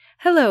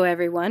Hello,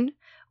 everyone.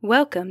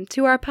 Welcome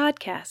to our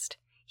podcast.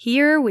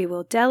 Here we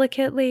will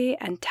delicately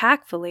and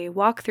tactfully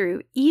walk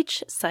through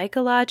each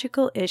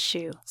psychological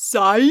issue.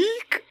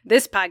 Psych!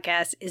 This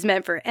podcast is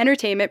meant for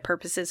entertainment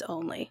purposes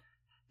only.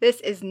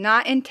 This is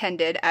not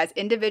intended as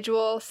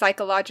individual,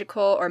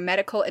 psychological, or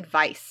medical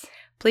advice.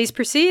 Please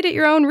proceed at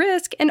your own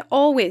risk and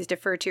always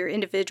defer to your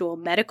individual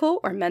medical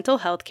or mental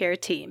health care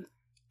team.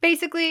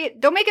 Basically,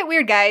 don't make it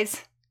weird,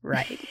 guys.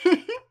 Right.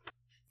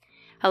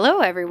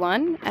 Hello,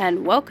 everyone,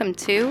 and welcome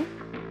to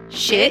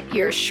Shit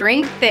Your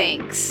Shrink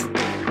Thinks.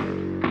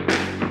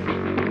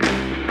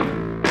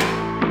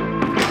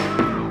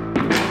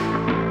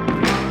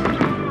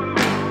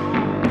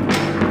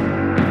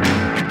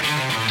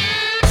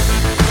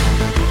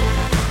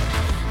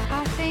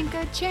 I think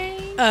a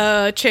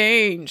change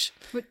Change.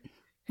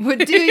 would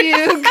do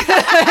you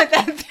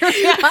good.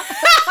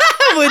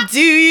 Would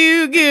do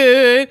you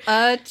good.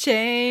 A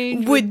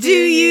change Would do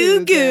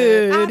you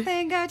good. I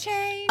think a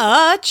change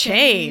A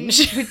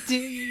change. would do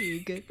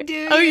you good.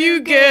 Do Oh, you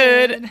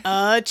good.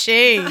 A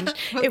change.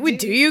 It would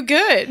do you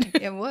good.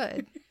 It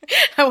would.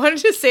 I wanted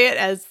to say it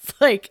as,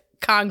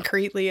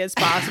 concretely as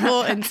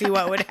possible and see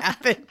what would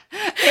happen.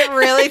 It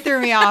really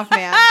threw me off,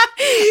 man.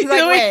 He's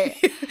like,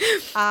 wait.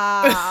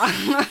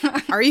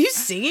 Are you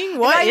singing?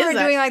 What I thought is you were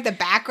that? doing the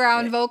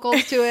background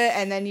vocals to it,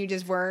 and then you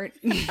just weren't.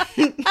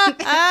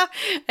 I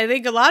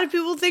think a lot of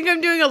people think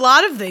I'm doing a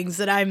lot of things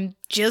that I'm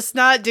just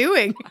not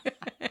doing.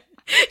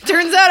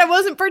 Turns out I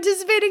wasn't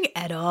participating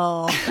at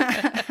all.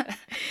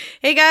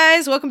 Hey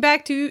guys, welcome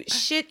back to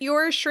Shit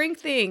Your Shrink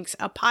Thinks,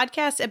 a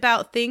podcast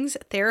about things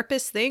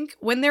therapists think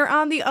when they're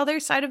on the other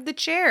side of the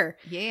chair.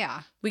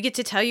 Yeah. We get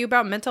to tell you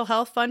about mental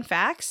health fun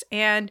facts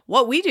and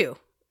what we do,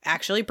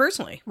 actually,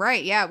 personally.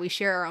 Right. Yeah. We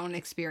share our own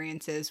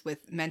experiences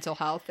with mental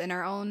health and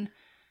our own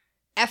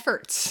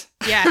efforts.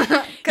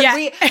 Yeah. Because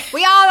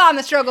we all on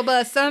the struggle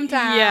bus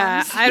sometimes.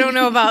 Yeah. I don't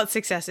know about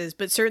successes,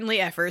 but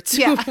certainly efforts.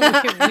 Yeah.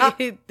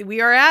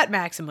 we are at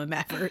maximum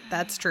effort.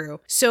 That's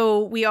true.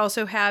 So we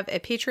also have a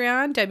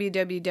Patreon,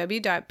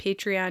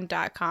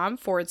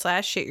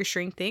 www.patreon.com/Shit Your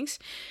Shrink Thinks.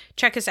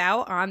 Check us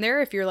out on there.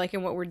 If you're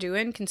liking what we're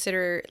doing,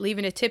 consider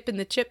leaving a tip in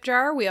the tip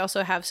jar. We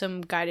also have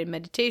some guided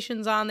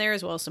meditations on there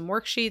as well as some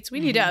worksheets.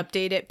 We need to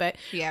update it, but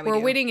we're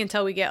waiting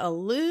until we get a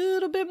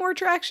little bit more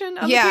traction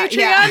on the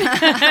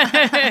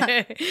Patreon.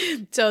 Yeah.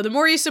 So the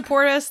more you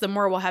support us, the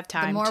more we'll have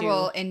time the more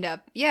we'll end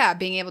up,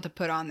 being able to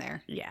put on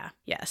there. Yeah.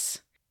 Yes.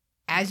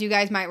 As you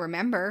guys might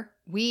remember,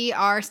 we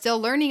are still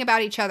learning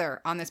about each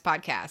other on this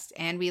podcast,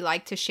 and we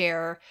like to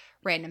share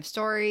random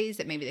stories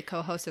that maybe the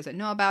co-host doesn't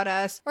know about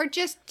us, or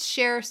just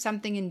share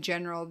something in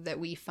general that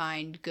we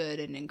find good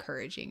and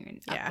encouraging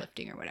and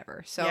uplifting or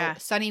whatever. So,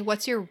 Sunny,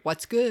 what's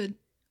good?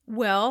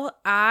 Well,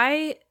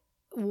 I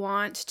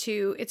want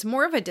to, it's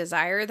more of a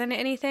desire than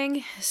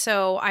anything.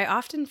 So I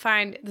often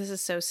find, this is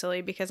so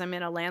silly because I'm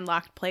in a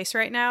landlocked place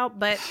right now,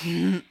 but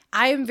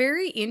I am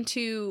very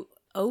into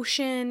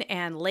ocean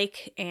and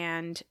lake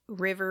and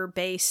river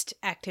based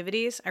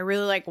activities. I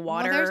really like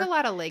water. Well, there's a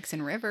lot of lakes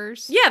and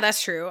rivers. Yeah,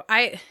 that's true.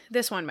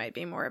 This one might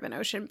be more of an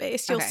ocean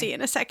based. You'll see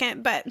in a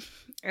second, but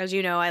as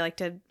you know, I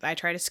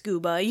try to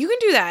scuba. You can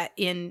do that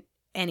in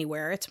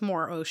anywhere. It's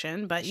more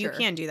ocean, but you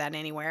can do that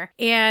anywhere.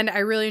 And I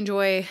really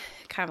enjoy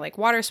kind of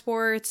water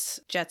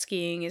sports. Jet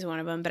skiing is one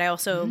of them, but I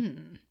also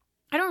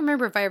I don't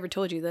remember if I ever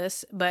told you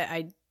this, but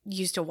I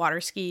used to water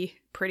ski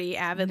pretty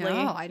avidly.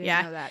 No, I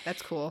didn't know that.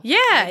 That's cool.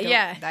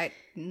 Yeah,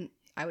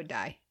 I would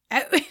die.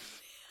 I don't know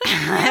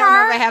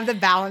if I have the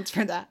balance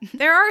for that.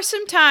 There are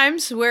some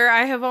times where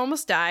I have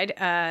almost died.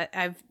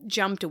 I've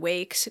jumped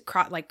wakes,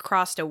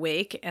 crossed a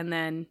wake, and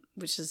then,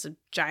 which is a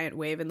giant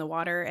wave in the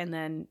water, and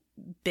then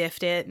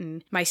biffed it,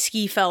 and my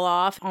ski fell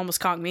off, almost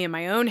conked me in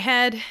my own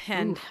head,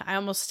 and I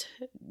almost,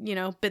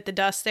 bit the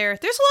dust there.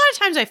 There's a lot of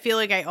times I feel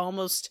like I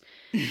almost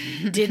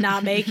did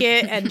not make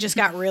it and just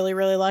got really,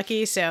 really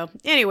lucky. So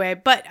anyway,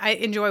 but I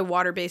enjoy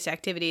water-based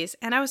activities,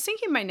 and I was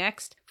thinking my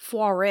next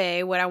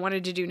foray, what I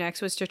wanted to do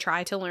next was to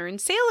try to learn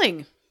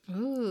sailing.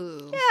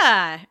 Ooh.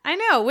 Yeah, I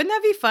know. Wouldn't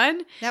that be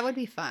fun? That would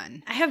be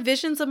fun. I have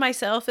visions of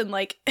myself in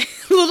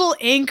little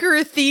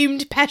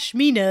anchor-themed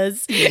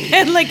pashminas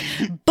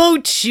and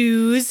boat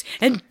shoes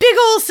and big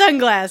old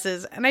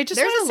sunglasses. And I just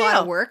There's a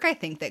lot of work, I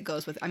think, that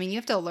goes with. I mean, you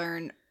have to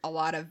learn a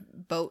lot of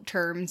boat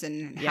terms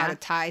and how to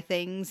tie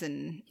things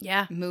and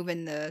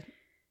moving the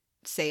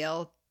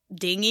sail.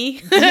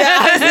 Dinghy. Quit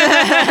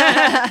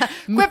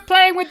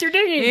playing with your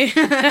dinghy.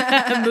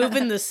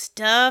 Moving the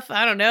stuff.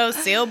 I don't know.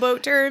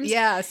 Sailboat terms.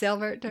 Yeah,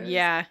 sailboat terms.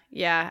 Yeah.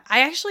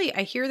 I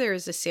hear there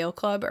is a sail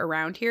club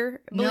around here.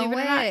 No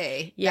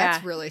way. Yeah.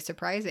 That's really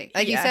surprising.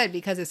 You said,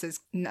 because this is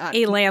not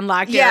a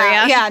landlocked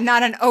area. Yeah,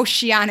 not an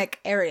oceanic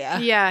area.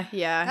 Yeah.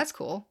 That's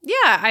cool. Yeah,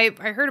 I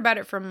heard about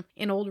it from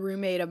an old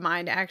roommate of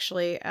mine,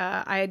 actually.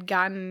 I had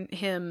gotten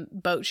him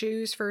boat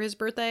shoes for his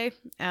birthday,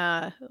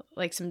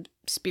 some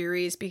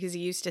Sperry's, because he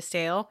used to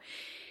sail.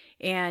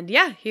 And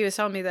yeah, he was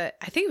telling me that,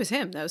 I think it was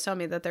him that was telling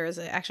me that there is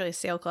actually a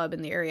sail club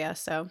in the area.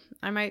 So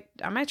I might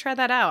try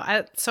that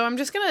out. So I'm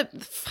just going to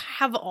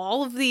have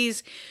all of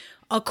these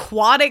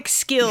aquatic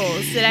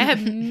skills that I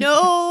have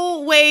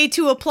no way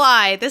to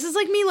apply. This is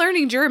like me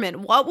learning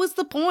German. What was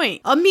the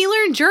point of me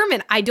learning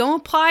German? I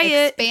don't apply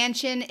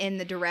Expansion in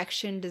the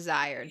direction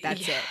desired.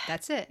 That's it.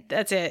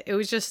 That's it. It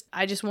was just,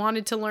 I just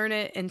wanted to learn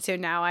it. And so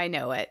now I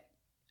know it.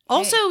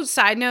 Also,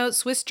 side note,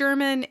 Swiss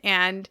German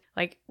and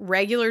like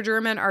regular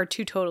German are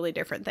two totally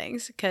different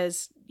things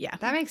because, yeah.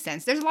 That makes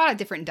sense. There's a lot of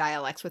different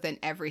dialects within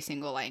every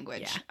single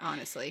language,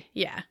 honestly.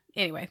 Yeah.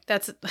 Anyway,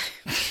 that's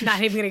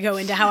not even going to go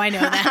into how I know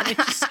that. I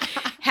just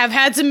have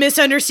had some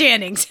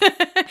misunderstandings.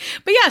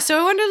 But yeah, so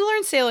I wanted to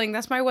learn sailing.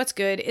 That's my what's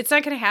good. It's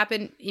not going to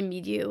happen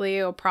immediately.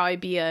 It'll probably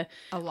be a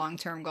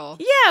long-term goal.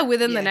 Yeah,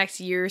 within the next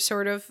year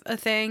sort of a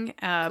thing.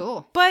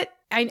 Cool. But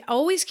I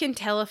always can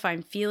tell if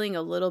I'm feeling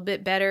a little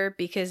bit better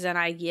because then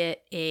I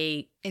get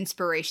a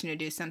inspiration to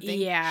do something.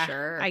 Yeah,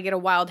 sure. I get a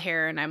wild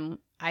hair and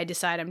I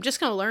decide I'm just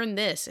going to learn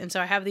this. And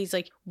so I have these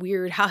like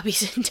weird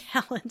hobbies and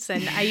talents.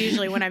 And I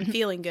usually, when I'm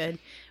feeling good,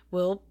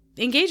 will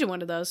engage in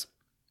one of those.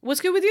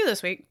 What's good with you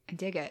this week? I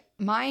dig it.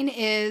 Mine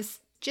is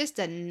just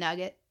a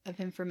nugget of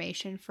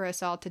information for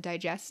us all to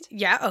digest.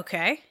 Yeah,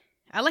 okay.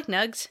 I like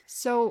nugs.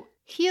 So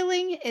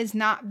healing is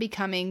not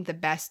becoming the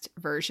best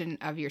version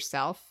of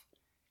yourself.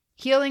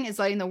 Healing is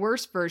letting the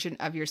worst version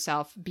of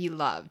yourself be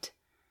loved.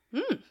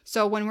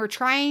 So when we're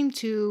trying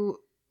to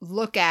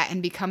look at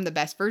and become the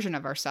best version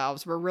of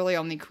ourselves, we're really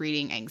only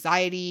creating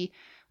anxiety.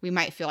 We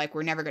might feel like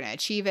we're never going to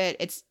achieve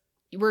it.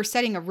 We're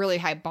setting a really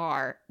high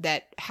bar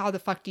that how the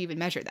fuck do you even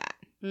measure that?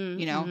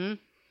 You know? Mm-hmm.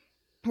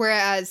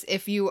 Whereas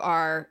if you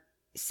are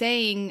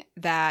saying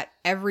that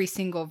every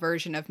single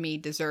version of me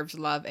deserves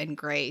love and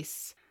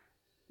grace,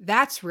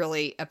 that's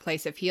really a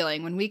place of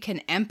healing when we can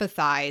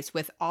empathize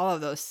with all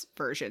of those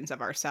versions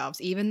of ourselves,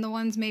 even the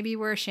ones maybe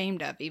we're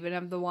ashamed of, even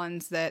of the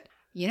ones that,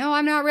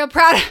 I'm not real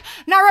proud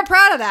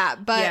of that,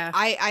 but yeah.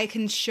 I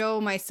can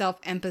show myself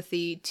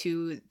empathy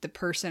to the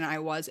person I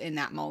was in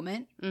that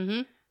moment.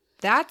 Mm-hmm.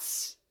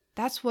 That's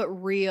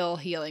what real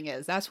healing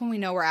is. That's when we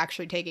know we're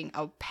actually taking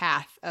a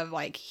path of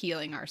like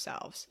healing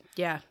ourselves.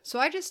 Yeah. So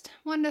I just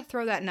wanted to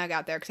throw that nug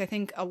out there because I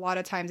think a lot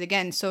of times,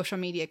 again, social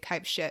media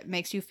type shit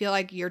makes you feel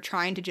like you're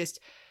trying to just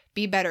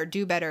be better,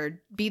 do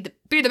better, be the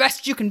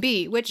best you can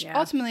be, which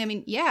ultimately, I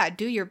mean, yeah,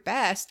 do your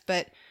best,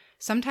 but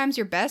sometimes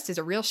your best is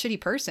a real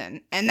shitty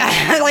person. And that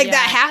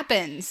that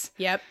happens.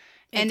 Yep.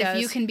 And if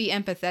you can be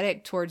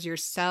empathetic towards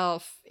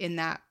yourself in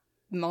that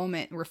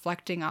moment,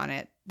 reflecting on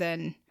it,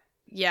 then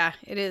yeah,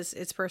 it is.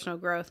 It's personal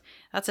growth.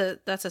 That's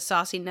a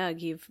saucy nug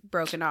you've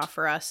broken off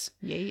for us.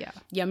 Yeah.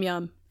 Yum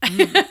yum.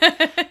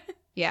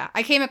 Yeah,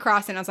 I came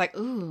across it and I was like,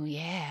 ooh,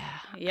 yeah.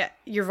 Yeah,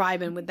 you're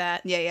vibing with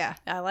that. Yeah.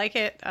 I like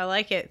it.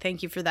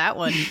 Thank you for that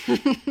one.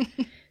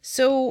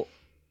 So,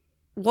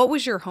 what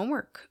was your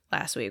homework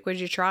last week? What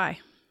did you try?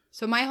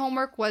 So, my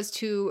homework was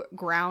to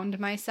ground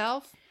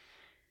myself.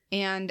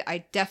 And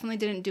I definitely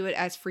didn't do it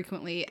as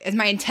frequently as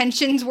my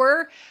intentions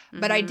were.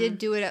 But I did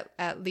do it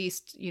at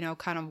least,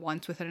 kind of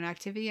once within an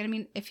activity. And I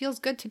mean, it feels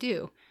good to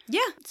do.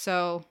 Yeah.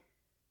 So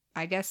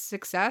I guess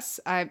success.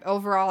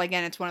 Overall,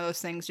 again, it's one of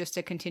those things just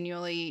to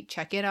continually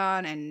check in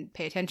on and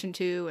pay attention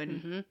to.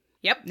 And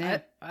Yep. Yeah.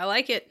 I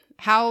like it.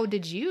 How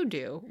did you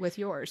do with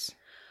yours?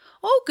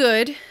 Oh,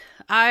 good.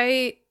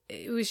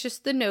 It was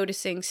just the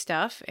noticing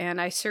stuff.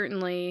 And I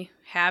certainly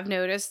have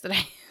noticed that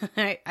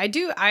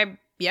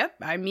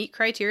I meet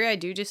criteria. I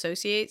do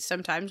dissociate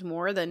sometimes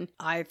more than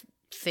I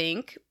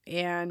think,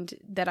 and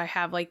that I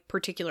have like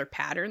particular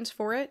patterns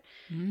for it.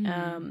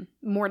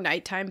 More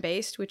nighttime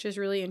based, which is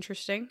really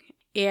interesting.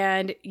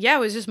 And yeah, it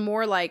was just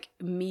more like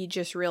me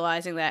just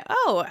realizing that,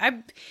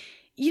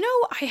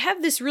 I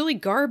have this really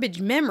garbage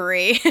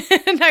memory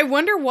and I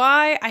wonder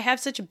why I have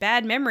such a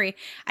bad memory.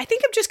 I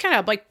think I'm just kind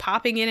of like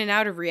popping in and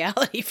out of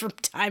reality from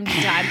time to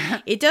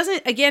time.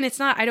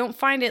 I don't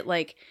find it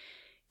like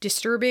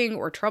disturbing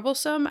or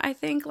troublesome, I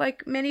think,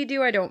 like many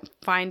do. I don't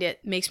find it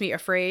makes me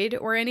afraid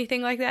or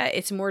anything like that.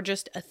 It's more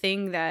just a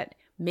thing that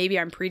maybe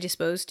I'm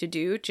predisposed to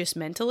do just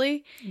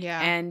mentally. Yeah.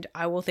 And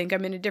I will think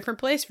I'm in a different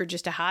place for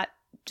just a hot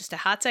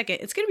second.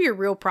 It's going to be a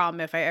real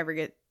problem if I ever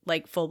get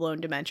like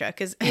full-blown dementia,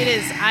 because it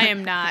is. I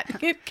am not.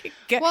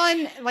 Well,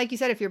 and like you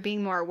said, if you're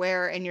being more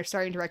aware and you're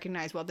starting to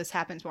recognize, well, this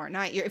happens more at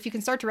night, if you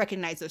can start to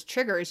recognize those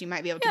triggers, you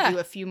might be able to do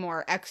a few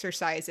more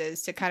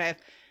exercises to kind of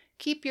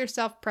keep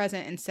yourself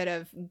present instead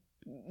of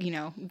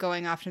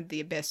going off into the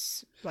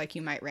abyss like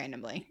you might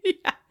randomly.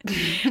 Yeah.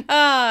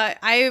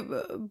 I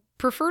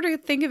prefer to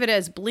think of it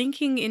as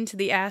blinking into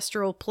the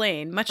astral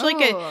plane, much like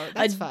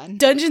a fun.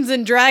 Dungeons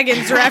and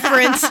Dragons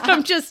reference.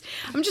 I'm just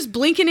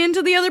blinking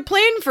into the other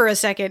plane for a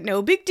second.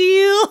 No big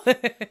deal.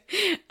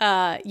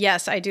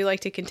 Yes, I do like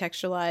to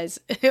contextualize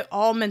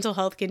all mental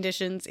health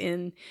conditions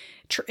in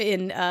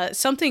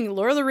something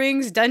Lord of the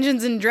Rings,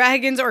 Dungeons and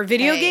Dragons, or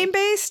video game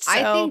based. So.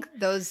 I think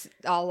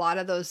a lot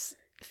of those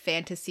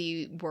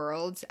fantasy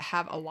worlds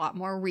have a lot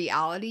more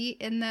reality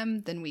in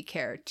them than we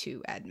care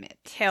to admit.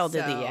 Hell to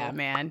the yeah,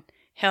 man.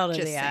 Hell to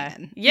Just the eye.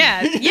 saying.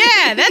 Yeah,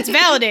 yeah, that's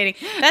validating.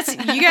 That's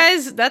you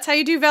guys. That's how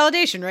you do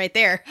validation, right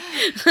there.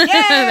 Yay!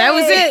 That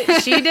was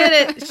it. She did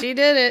it. She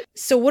did it.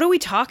 So, what are we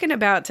talking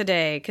about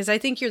today? Because I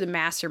think you're the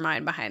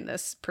mastermind behind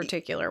this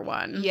particular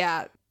one.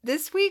 Yeah.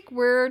 This week,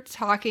 we're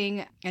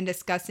talking and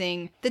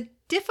discussing the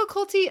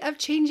difficulty of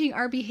changing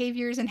our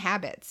behaviors and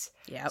habits.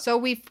 Yep. So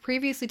we've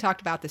previously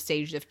talked about the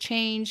stages of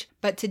change,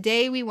 but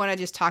today we want to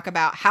just talk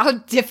about how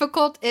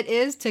difficult it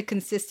is to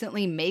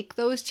consistently make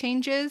those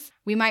changes.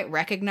 We might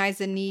recognize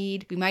the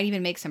need, we might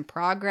even make some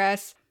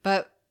progress,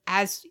 but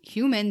as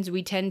humans,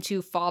 we tend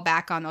to fall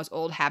back on those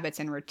old habits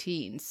and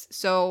routines.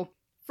 So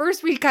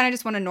first, we kind of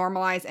just want to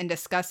normalize and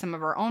discuss some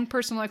of our own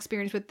personal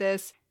experience with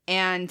this.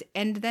 And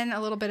then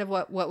a little bit of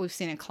what we've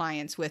seen in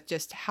clients with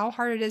just how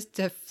hard it is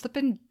to flip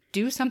and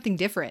do something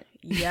different.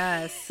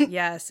 Yes,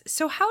 yes.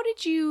 So how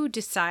did you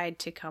decide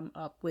to come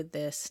up with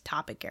this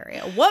topic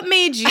area? What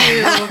made you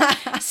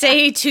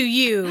say to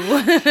you?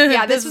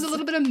 Yeah, this was a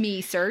little bit of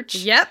me search.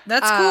 Yep,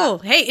 that's cool.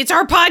 Hey, it's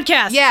our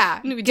podcast. Yeah.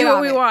 We do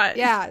what we want.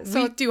 Yeah.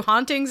 So we do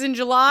hauntings in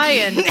July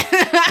and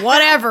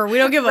whatever. We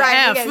don't give a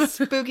right, F.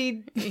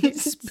 we get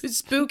spooky.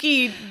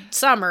 Spooky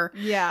summer.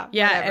 Yeah.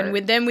 Yeah, whatever.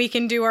 and then we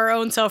can do our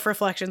own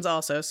self-reflections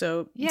also.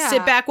 So Yeah.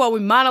 sit back while we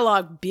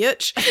monologue,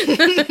 bitch.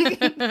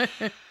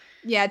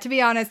 Yeah, to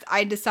be honest,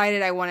 I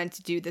decided I wanted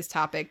to do this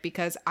topic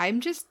because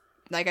I'm just,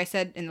 like I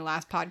said in the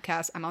last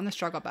podcast, I'm on the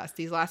struggle bus.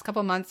 These last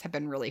couple months have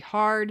been really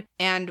hard.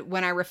 And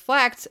when I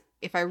reflect,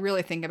 if I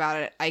really think about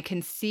it, I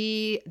can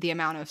see the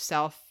amount of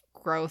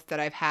self-growth that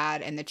I've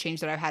had and the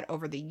change that I've had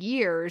over the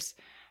years.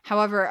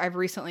 However, I've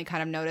recently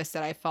kind of noticed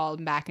that I've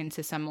fallen back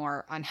into some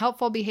more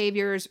unhelpful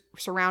behaviors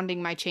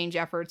surrounding my change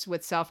efforts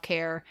with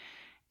self-care.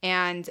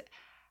 And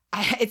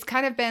it's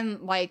kind of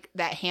been like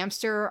that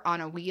hamster on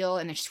a wheel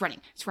and it's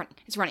running.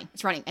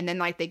 And then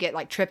like they get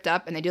like tripped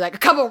up and they do like a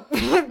couple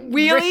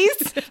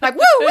wheelies, like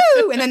woo,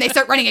 woo. And then they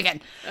start running again.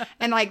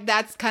 And like,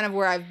 that's kind of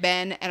where I've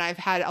been. And I've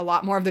had a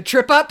lot more of the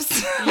trip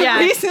ups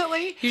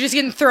recently. You're just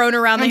getting thrown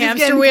around the I'm just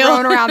hamster getting wheel.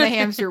 thrown around the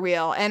hamster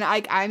wheel. And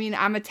I mean,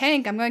 I'm a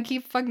tank. I'm going to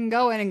keep fucking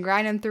going and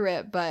grinding through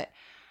it. But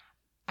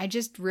I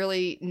just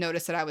really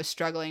noticed that I was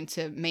struggling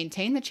to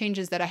maintain the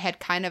changes that I had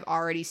kind of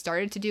already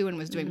started to do and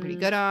was doing pretty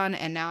good on.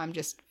 And now I'm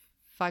just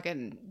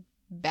fucking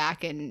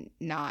back and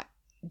not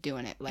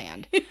doing it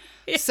land.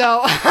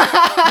 So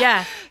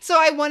Yeah. So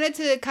I wanted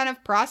to kind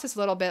of process a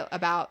little bit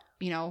about,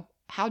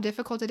 how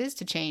difficult it is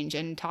to change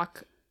and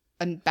talk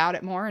about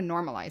it more and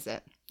normalize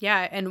it.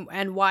 Yeah,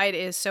 and why it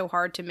is so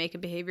hard to make a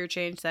behavior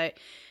change that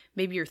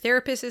maybe your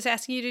therapist is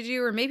asking you to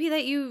do, or maybe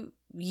that you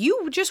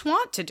just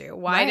want to do.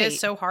 Why it Right. is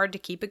so hard to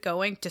keep it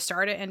going, to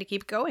start it and to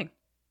keep it going.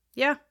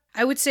 Yeah.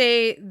 I would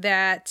say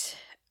that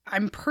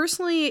I'm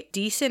personally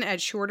decent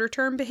at shorter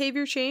term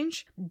behavior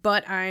change,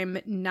 but I'm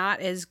not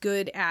as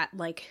good at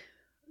like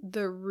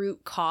the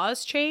root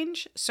cause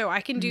change. So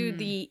I can do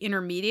the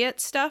intermediate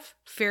stuff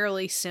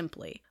fairly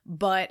simply,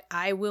 but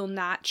I will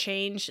not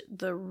change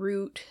the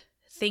root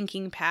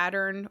thinking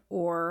pattern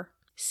or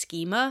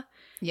schema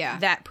Yeah.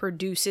 that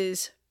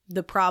produces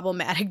the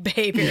problematic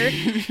behavior.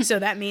 So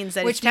that means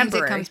that Which it's means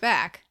temporary. it comes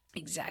back.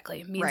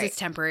 Exactly. It means Right. it's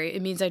temporary.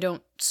 It means I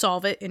don't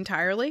solve it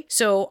entirely.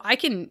 So I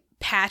can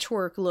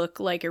patchwork look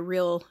like a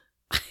real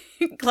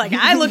like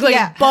I look like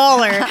Yeah. a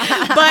baller,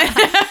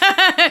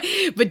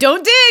 but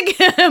don't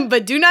dig,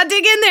 but do not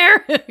dig in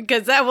there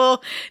because that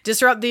will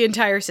disrupt the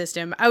entire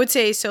system. I would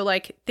say so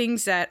like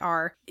things that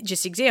are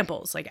just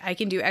examples. Like I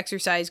can do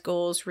exercise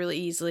goals really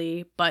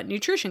easily, but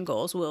nutrition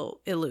goals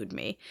will elude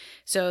me.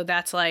 So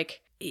that's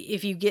like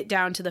if you get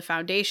down to the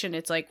foundation,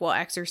 it's like, well,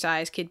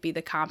 exercise could be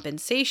the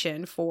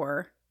compensation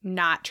for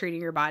not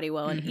treating your body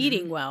well and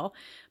eating well.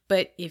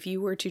 But if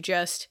you were to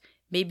just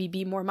maybe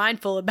be more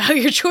mindful about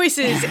your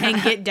choices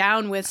and get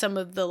down with some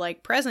of the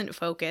like present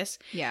focus,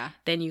 Yeah.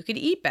 then you could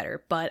eat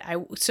better. But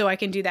I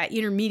can do that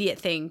intermediate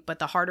thing, but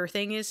the harder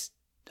thing is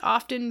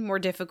often more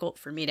difficult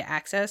for me to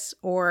access.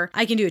 Or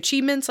I can do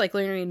achievements like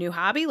learning a new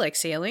hobby like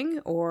sailing,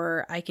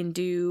 or I can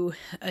do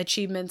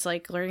achievements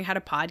like learning how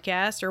to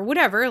podcast or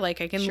whatever. Like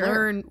I can Sure.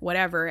 learn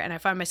whatever, and I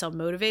find myself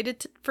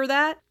motivated for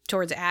that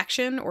towards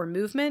action or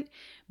movement.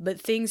 But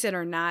things that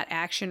are not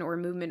action or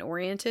movement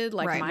oriented,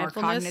 like Right, more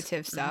mindfulness,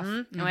 cognitive stuff.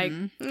 I'm like,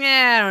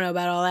 I don't know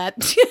about all that.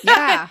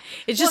 Yeah.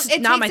 It's just it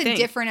not my takes thing. a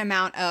different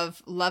amount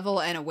of level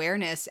and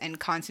awareness and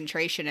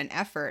concentration and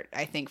effort,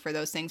 I think, for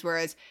those things.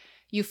 Whereas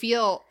you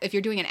feel if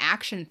you're doing an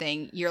action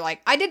thing, you're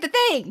like, I did the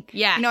thing.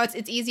 Yeah.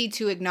 It's easy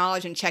to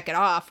acknowledge and check it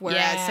off.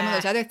 Whereas some of Yeah.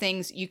 those other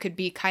things, you could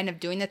be kind of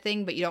doing the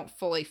thing, but you don't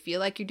fully feel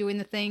like you're doing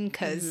the thing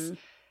because,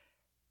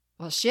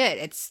 well, shit,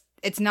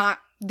 it's not.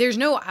 There's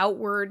no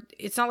outward,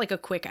 it's not like a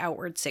quick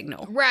outward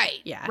signal. Right.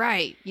 Yeah.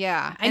 Right.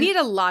 Yeah. I need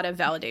a lot of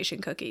validation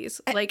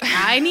cookies. Like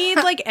I need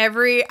like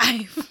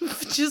I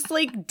just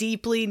like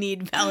deeply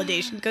need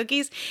validation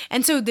cookies.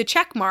 And so the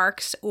check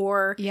marks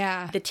or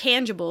Yeah. the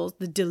tangibles,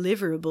 the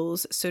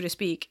deliverables, so to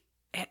speak,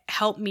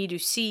 help me to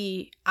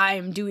see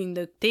I'm doing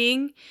the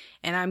thing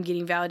and I'm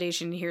getting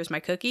validation. Here's my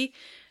cookie.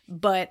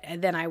 But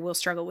then I will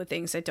struggle with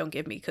things that don't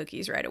give me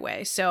cookies right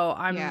away. So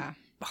I'm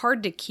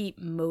hard to keep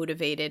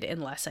motivated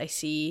unless I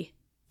see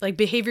Like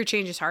behavior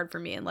change is hard for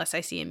me unless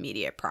I see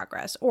immediate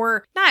progress,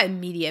 or not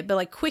immediate, but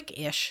like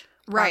quick-ish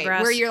progress.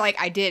 Right. Where you're like,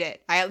 I did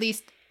it. I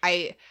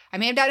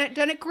may have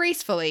done it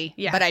gracefully,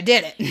 Yeah. but I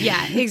did it.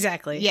 Yeah,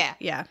 exactly. Yeah.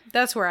 Yeah.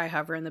 That's where I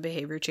hover in the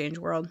behavior change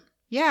world.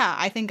 Yeah,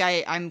 I think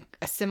I'm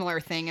a similar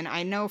thing. And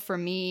I know for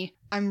me,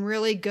 I'm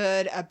really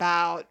good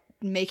about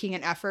making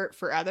an effort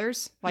for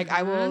others. Like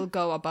I will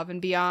go above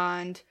and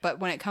beyond. But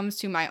when it comes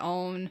to my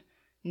own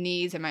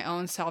needs and my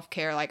own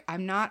self-care, like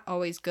I'm not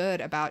always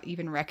good about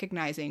even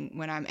recognizing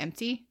when I'm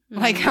empty.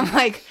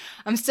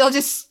 I'm still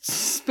just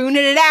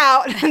spooning it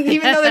out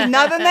even though there's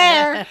nothing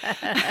there.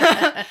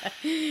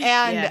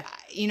 And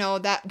you know,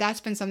 that's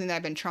been something that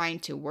I've been trying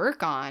to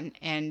work on,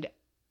 and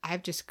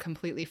I've just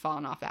completely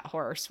fallen off that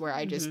horse where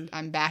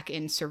I'm back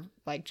in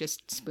like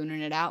just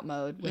spooning it out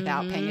mode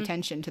without paying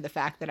attention to the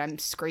fact that I'm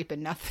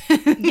scraping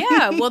nothing.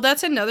 Yeah, well,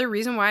 that's another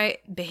reason why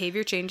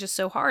behavior change is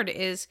so hard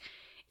is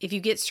if you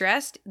get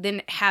stressed,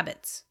 then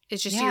habits.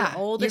 It's just your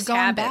oldest you're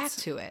going habits.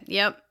 back to it.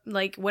 Yep.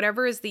 Like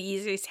whatever is the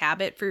easiest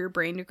habit for your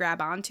brain to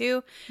grab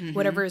onto,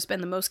 whatever has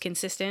been the most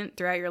consistent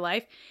throughout your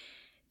life,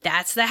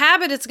 that's the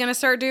habit it's going to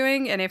start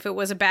doing. And if it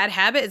was a bad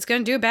habit, it's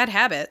going to do a bad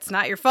habit. It's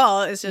not your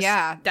fault. It's just,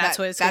 that's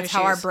what it's going to That's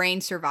how our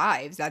brain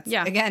survives.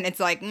 Again, it's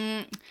like,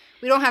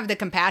 we don't have the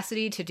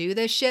capacity to do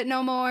this shit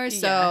no more.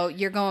 So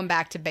you're going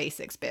back to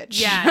basics, bitch.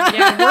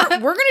 Yeah.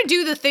 We're going to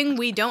do the thing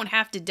we don't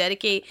have to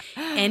dedicate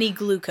any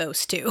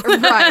glucose to.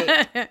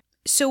 Right.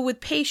 So with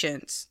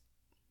patience,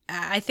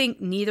 I think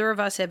neither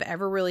of us have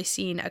ever really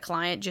seen a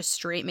client just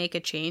straight make a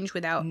change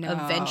without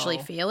eventually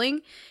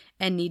failing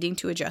and needing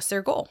to adjust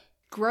their goal.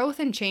 Growth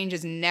and change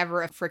is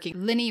never a freaking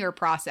linear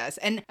process.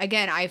 And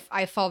again,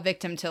 I fall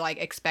victim to like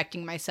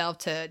expecting myself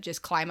to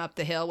just climb up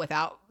the hill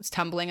without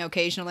stumbling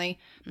occasionally,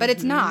 but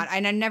it's not.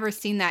 And I've never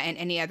seen that in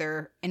any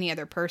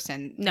other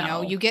person. No. You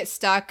know, you get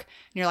stuck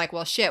and you're like,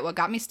 well, shit, what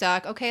got me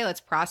stuck? Okay,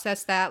 let's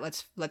process that.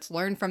 Let's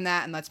learn from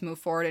that and let's move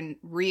forward and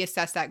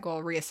reassess that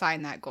goal,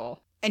 reassign that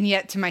goal. And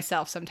yet to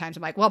myself, sometimes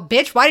I'm like, well,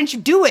 bitch, why didn't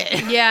you do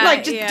it? Yeah.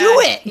 Like, just do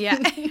it. Yeah.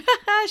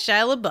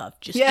 Shia LaBeouf.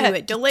 Just do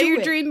it. Delay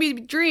your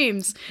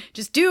dreams.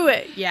 Just do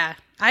it. Yeah.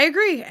 I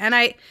agree. And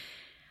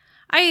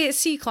I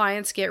see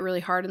clients get really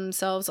hard on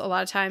themselves a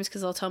lot of times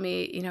because they'll tell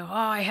me, you know, oh,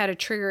 I had a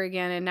trigger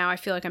again and now I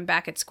feel like I'm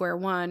back at square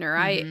one. Or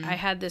I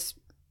had this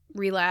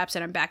relapse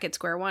and I'm back at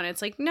square one.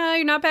 It's like, no,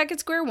 you're not back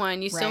at square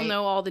one. You still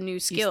know all the new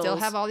skills. You still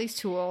have all these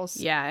tools.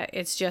 Yeah.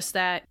 It's just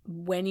that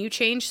when you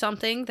change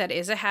something that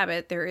is a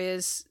habit,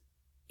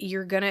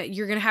 you're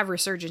gonna have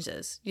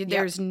resurgences.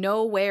 There's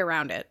no way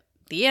around it.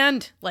 The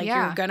end. Like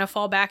you're gonna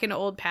fall back into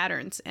old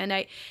patterns. And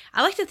I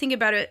like to think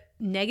about it,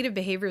 negative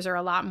behaviors are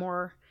a lot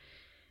more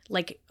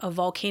like a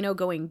volcano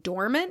going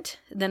dormant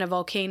than a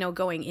volcano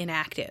going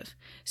inactive.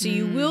 So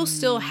you will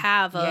still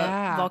have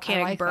a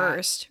volcanic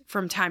burst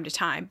from time to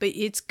time, but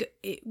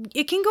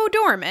it can go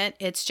dormant.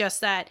 It's just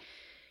that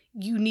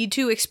you need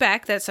to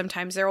expect that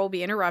sometimes there will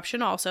be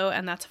interruption also,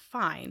 and that's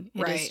fine.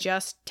 It is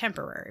just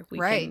temporary.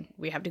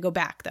 We have to go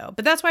back though.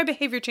 But that's why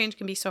behavior change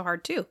can be so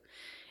hard too,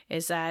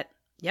 is that,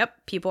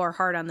 people are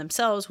hard on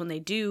themselves when they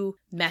do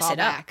mess Fall it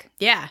up. back.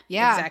 Yeah,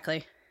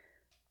 exactly.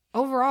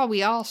 Overall,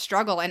 we all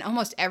struggle, and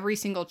almost every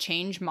single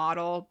change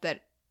model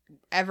that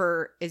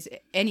ever is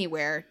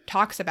anywhere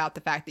talks about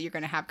the fact that you're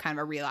going to have kind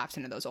of a relapse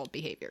into those old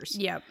behaviors.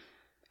 Yep.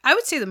 I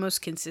would say the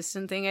most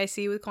consistent thing I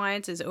see with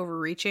clients is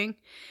overreaching.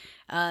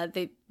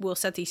 They will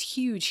set these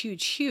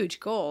huge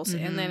goals.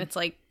 And then it's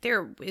like,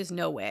 there is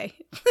no way.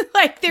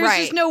 Like, there's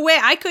just no way.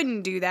 I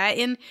couldn't do that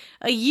in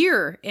a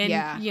year.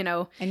 And, you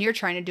know. And you're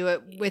trying to do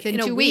it within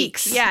 2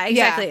 weeks. Yeah,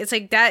 exactly. Yeah. It's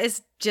like, that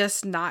is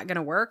just not going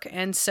to work.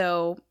 And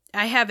so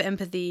I have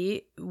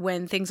empathy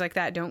when things like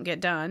that don't get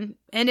done.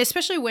 And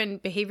especially when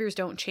behaviors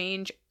don't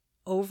change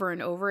over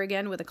and over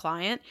again with a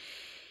client.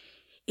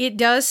 It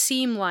does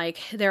seem like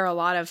there are a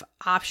lot of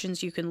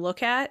options you can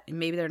look at.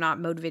 Maybe they're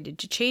not motivated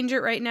to change it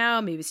right now.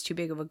 Maybe it's too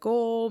big of a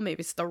goal. Maybe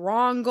it's the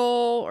wrong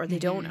goal, or they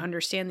don't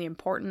understand the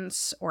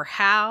importance or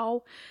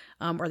how,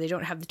 or they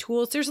don't have the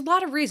tools. There's a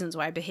lot of reasons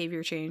why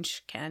behavior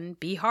change can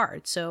be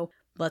hard. So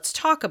let's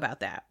talk about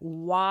that.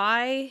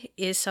 Why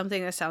is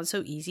something that sounds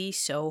so easy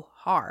so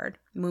hard?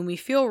 When we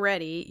feel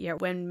ready,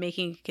 yet when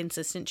making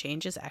consistent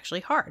change is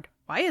actually hard.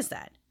 Why is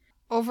that?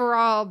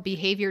 Overall,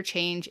 behavior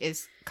change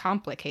is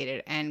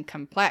complicated and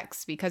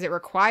complex because it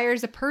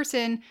requires a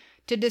person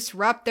to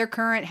disrupt their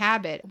current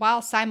habit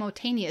while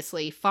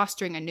simultaneously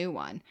fostering a new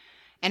one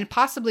and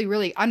possibly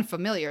really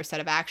unfamiliar set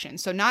of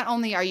actions. So not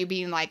only are you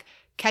being like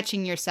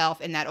catching yourself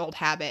in that old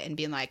habit and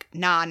being like,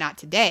 nah, not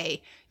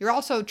today, you're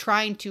also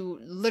trying to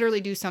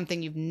literally do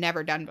something you've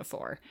never done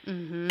before.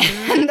 And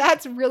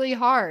that's really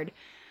hard.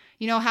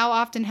 You know, how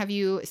often have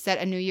you set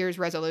a New Year's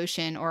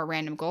resolution or a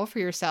random goal for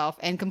yourself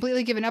and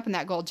completely given up on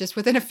that goal just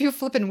within a few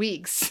flipping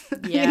weeks?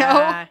 Yeah, you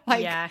know?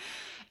 Like, yeah.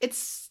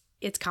 It's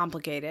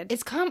complicated.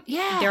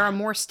 Yeah. There are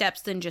more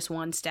steps than just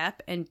one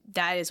step. And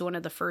that is one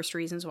of the first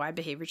reasons why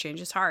behavior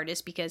change is hard,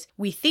 is because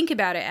we think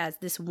about it as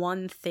this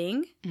one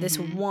thing, this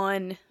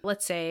one,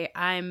 let's say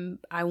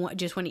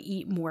just want to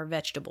eat more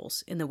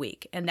vegetables in the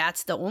week. And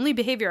that's the only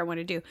behavior I want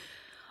to do.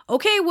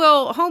 okay,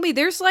 well, homie,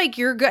 there's like,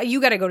 you got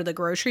to go to the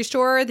grocery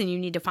store, then you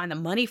need to find the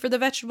money for the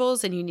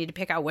vegetables, and you need to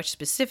pick out which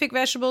specific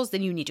vegetables,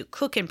 then you need to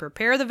cook and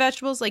prepare the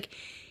vegetables. Like,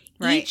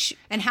 right.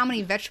 And how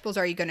many vegetables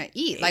are you going to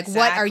eat? Like,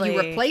 what are you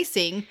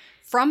replacing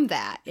from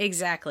that?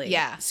 Exactly.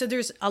 Yeah. So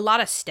there's a lot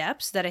of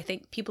steps that I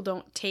think people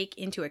don't take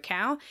into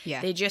account.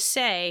 Yeah. They just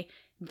say,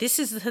 this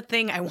is the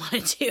thing I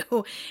want to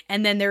do.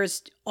 And then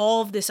there's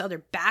all of this other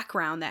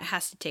background that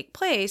has to take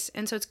place.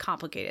 And so it's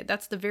complicated.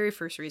 That's the very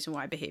first reason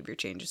why behavior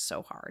change is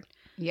so hard.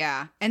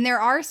 Yeah. And there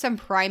are some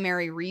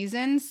primary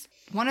reasons.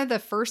 One of the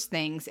first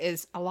things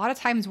is a lot of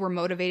times we're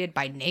motivated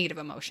by negative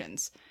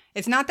emotions.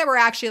 It's not that we're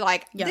actually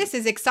like, this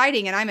is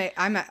exciting and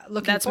I'm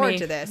looking forward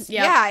to this.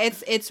 Yep. Yeah,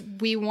 it's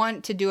we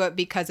want to do it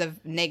because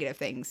of negative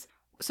things.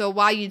 So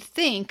while you'd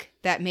think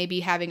that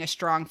maybe having a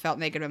strong felt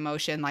negative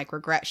emotion like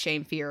regret,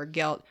 shame, fear, or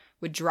guilt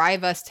would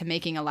drive us to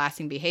making a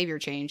lasting behavior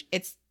change,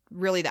 it's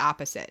really the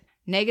opposite.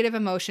 Negative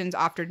emotions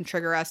often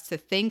trigger us to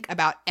think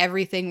about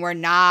everything we're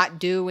not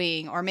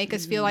doing or make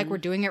us feel like we're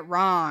doing it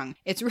wrong.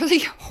 It's really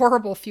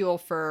horrible fuel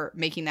for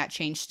making that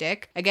change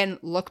stick. Again,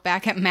 look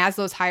back at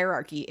Maslow's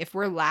hierarchy. If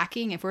we're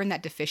lacking, if we're in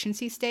that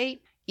deficiency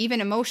state, even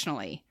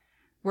emotionally,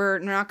 we're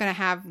not going to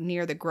have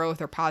near the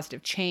growth or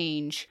positive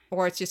change,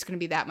 or it's just going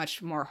to be that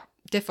much more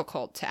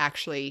difficult to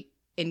actually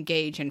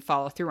engage and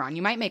follow through on.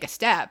 You might make a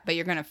step, but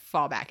you're going to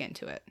fall back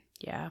into it.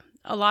 Yeah.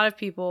 A lot of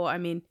people, I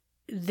mean,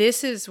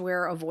 this is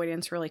where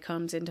avoidance really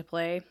comes into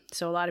play.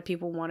 So a lot of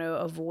people want to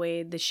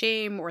avoid the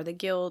shame or the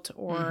guilt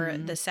or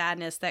the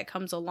sadness that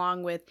comes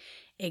along with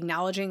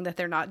acknowledging that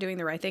they're not doing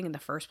the right thing in the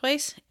first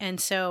place. And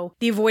so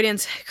the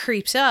avoidance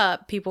creeps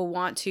up. People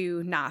want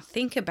to not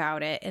think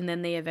about it, and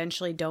then they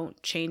eventually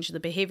don't change the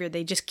behavior.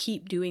 They just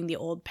keep doing the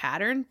old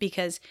pattern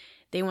because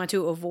they want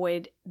to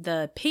avoid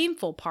the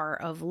painful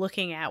part of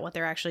looking at what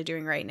they're actually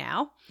doing right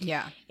now.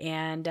 Yeah.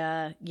 And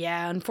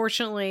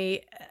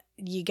unfortunately,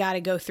 you got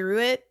to go through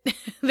it.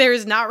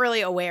 There's not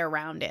really a way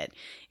around it.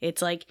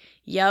 It's like,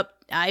 yep,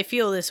 I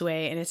feel this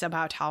way. And it's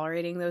about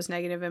tolerating those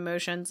negative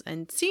emotions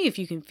and seeing if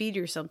you can feed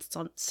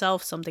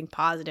yourself something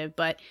positive.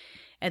 But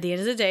at the end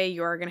of the day,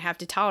 you are going to have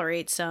to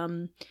tolerate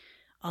some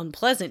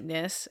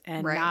unpleasantness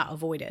and not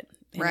avoid it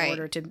in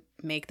order to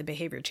make the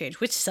behavior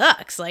change, which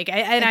sucks. Like,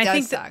 I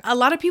think that a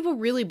lot of people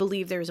really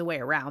believe there's a way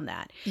around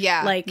that.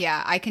 Yeah. Like,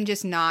 yeah, I can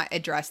just not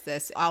address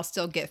this. I'll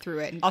still get through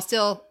it. I'll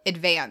still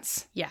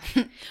advance. Yeah.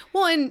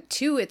 Well, and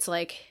two, it's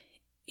like,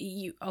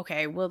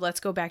 let's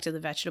go back to the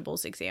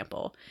vegetables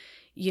example.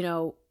 You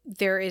know,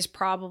 there is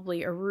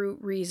probably a root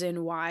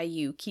reason why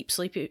you keep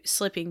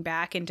slipping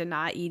back into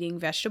not eating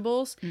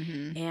vegetables.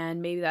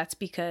 And maybe that's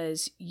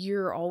because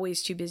you're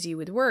always too busy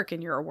with work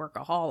and you're a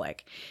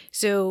workaholic.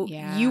 So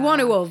you want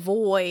to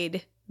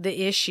avoid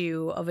the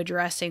issue of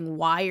addressing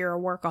why you're a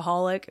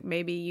workaholic.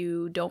 Maybe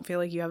you don't feel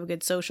like you have a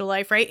good social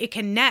life, right? It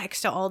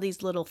connects to all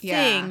these little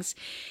things.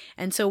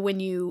 And so when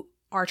you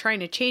are trying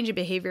to change a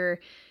behavior,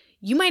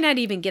 you might not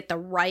even get the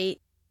right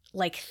you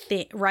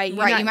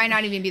might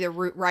not even be the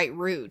right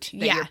route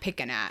that you're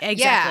picking at.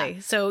 Exactly.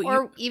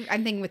 So even,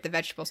 I'm thinking with the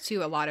vegetables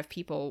too, a lot of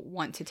people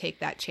want to take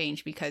that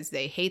change because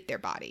they hate their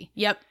body.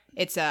 Yep.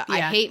 It's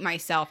I hate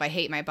myself, I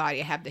hate my body,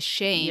 I have the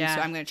shame,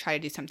 so I'm going to try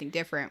to do something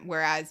different.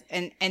 Whereas,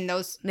 and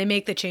those... They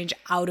make the change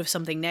out of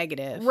something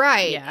negative.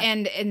 Right. Yeah.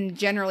 And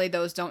generally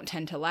those don't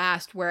tend to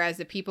last. Whereas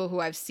the people who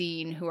I've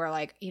seen who are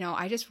like,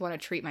 I just want to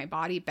treat my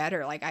body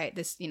better. Like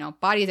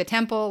body is a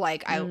temple.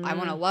 Like I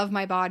want to love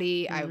my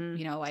body.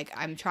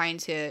 I'm trying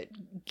to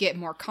get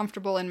more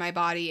comfortable in my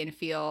body and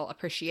feel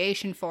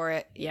appreciation for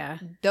it. Yeah.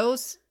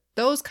 Those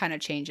kind of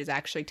changes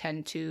actually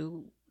tend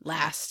to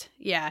last.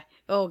 Yeah.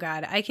 Oh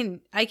God. I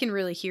can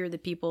really hear the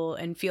people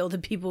and feel the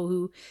people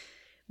who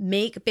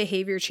make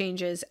behavior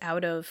changes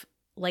out of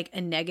like a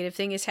negative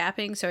thing is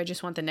happening. So I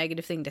just want the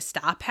negative thing to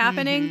stop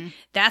happening.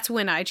 That's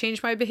when I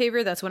change my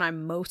behavior. That's when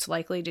I'm most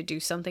likely to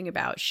do something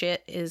about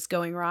shit is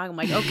going wrong. I'm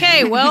like,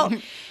 okay, well,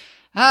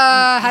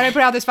 how do I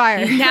put out this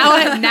fire?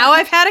 now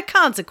I've had a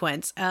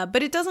consequence,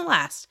 but it doesn't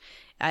last.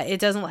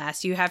 It doesn't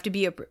last. You have to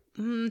be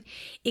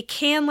it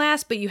can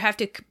last, but you have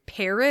to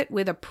pair it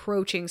with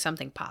approaching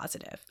something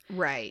positive.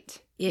 Right.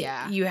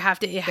 You have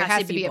to. There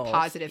has to be both. a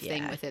positive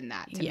thing within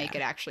that to make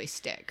it actually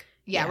stick.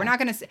 Yeah, we're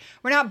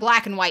not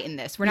black and white in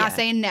this. We're not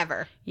saying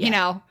never.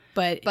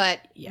 But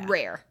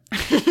rare.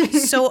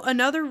 So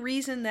another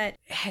reason that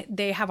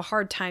they have a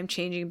hard time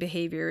changing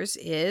behaviors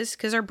is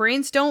because our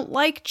brains don't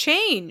like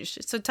change.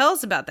 So tell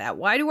us about that.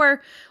 Why do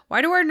our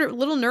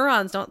little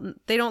neurons don't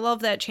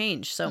love that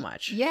change so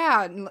much?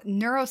 Yeah,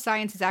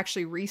 neuroscience has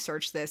actually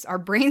researched this. Our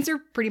brains are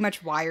pretty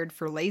much wired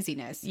for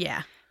laziness.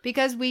 Yeah.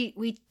 Because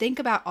we think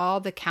about all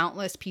the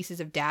countless pieces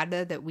of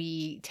data that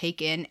we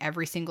take in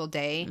every single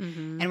day,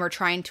 and we're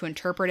trying to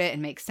interpret it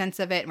and make sense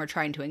of it, and we're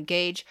trying to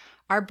engage.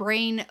 Our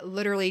brain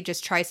literally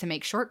just tries to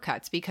make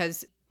shortcuts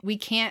because we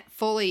can't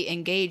fully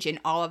engage in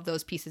all of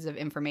those pieces of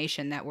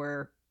information that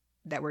we're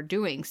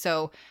doing.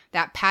 So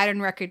that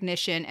pattern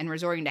recognition and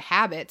resorting to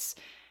habits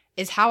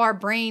is how our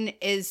brain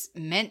is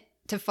meant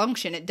to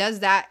function. It does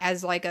that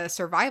as like a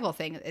survival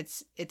thing.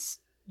 It's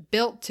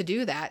built to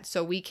do that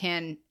so we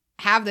can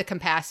have the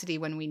capacity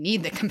when we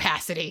need the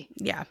capacity.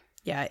 Yeah.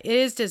 Yeah. It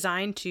is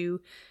designed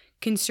to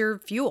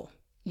conserve fuel.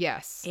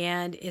 Yes.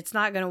 And it's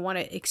not going to want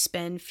to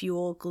expend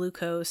fuel,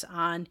 glucose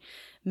on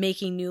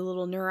making new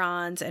little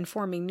neurons and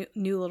forming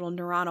new little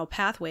neuronal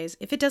pathways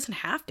if it doesn't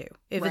have to,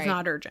 if it's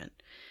not urgent.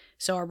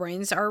 So our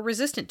brains are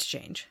resistant to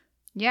change.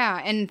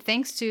 Yeah. And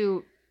thanks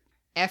to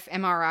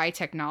fMRI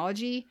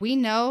technology, we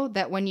know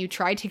that when you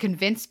try to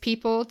convince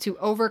people to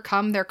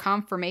overcome their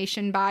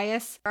confirmation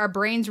bias, our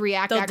brains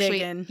react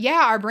dig in.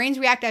 Yeah, our brains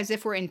react as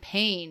if we're in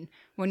pain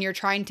when you're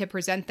trying to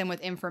present them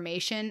with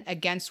information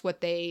against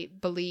what they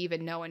believe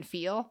and know and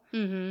feel.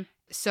 Mm-hmm.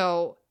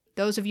 So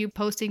those of you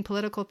posting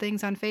political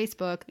things on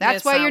Facebook,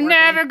 that's why not you're working.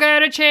 never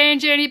going to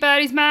change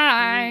anybody's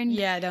mind.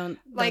 Yeah, don't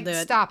Like, do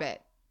it. stop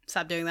it.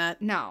 Stop doing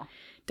that. No.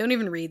 Don't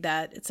even read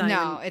that. It's not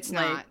No, even, it's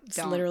like, not. It's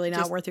Don't. literally not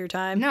Just- worth your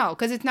time. No,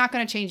 because it's not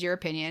going to change your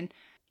opinion.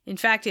 In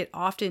fact, it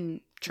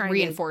often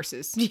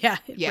Reinforces. Yeah,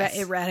 Yes.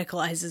 it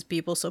radicalizes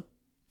people, so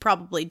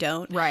probably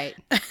don't. Right.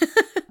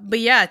 But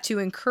yeah, to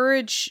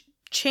encourage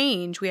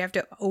change, we have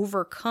to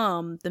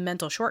overcome the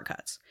mental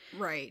shortcuts,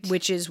 Right.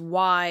 which is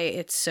why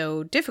it's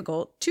so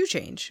difficult to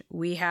change.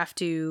 We have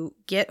to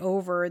get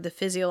over the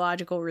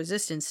physiological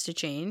resistance to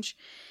change.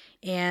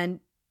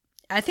 And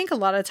I think a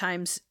lot of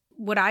times,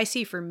 what I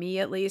see for me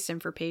at least,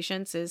 and for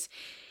patients, is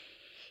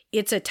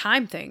it's a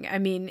time thing. I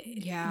mean,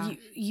 Yeah.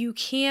 you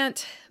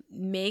can't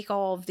make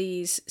all of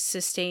these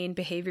sustained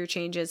behavior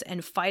changes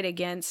and fight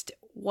against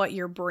what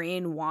your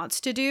brain wants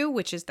to do,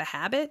 which is the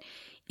habit,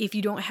 if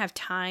you don't have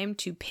time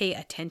to pay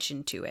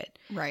attention to it.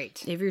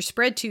 Right. If you're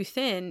spread too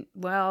thin,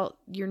 well,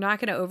 you're not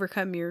going to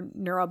overcome your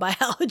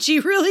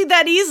neurobiology really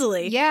that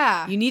easily.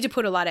 Yeah. You need to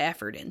put a lot of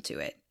effort into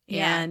it.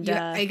 Yeah. And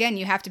Again,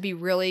 you have to be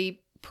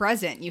really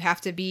present. You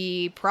have to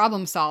be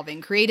problem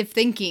solving, creative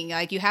thinking.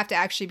 Like, you have to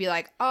actually be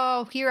like,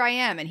 oh, here I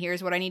am, and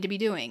here's what I need to be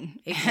doing.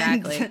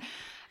 Exactly. And,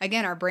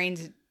 again, our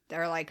brains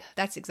are like,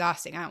 that's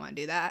exhausting. I don't want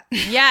to do that.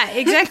 yeah,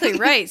 exactly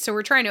right. So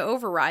we're trying to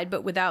override,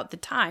 but without the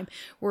time.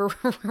 We're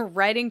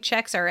writing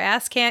checks our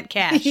ass can't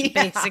cash, Yeah.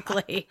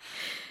 basically.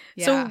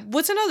 Yeah. So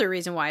what's another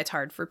reason why it's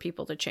hard for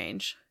people to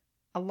change?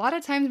 A lot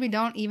of times we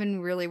don't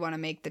even really want to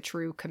make the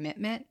true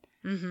commitment.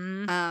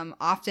 Mm-hmm.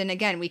 Often,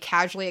 again, we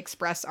casually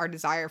express our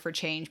desire for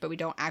change, but we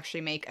don't actually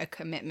make a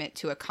commitment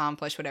to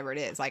accomplish whatever it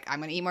is. Like, I'm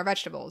going to eat more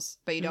vegetables,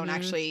 but you don't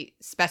actually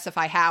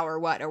specify how or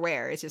what or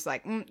where. It's just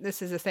like,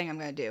 this is the thing I'm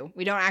going to do.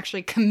 We don't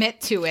actually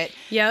commit to it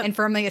Yep. and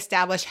firmly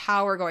establish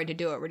how we're going to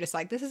do it. We're just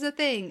like, this is a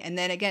thing. And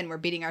then again, we're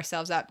beating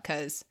ourselves up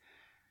because,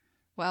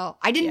 well,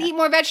 I didn't Yeah. eat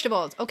more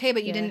vegetables. Okay,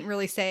 but you Yeah. didn't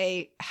really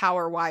say how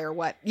or why or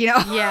what, you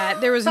know? Yeah,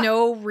 there was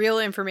no real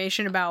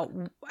information about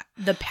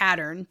the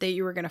pattern that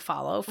you were going to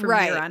follow from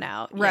Right. here on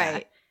out. Yeah.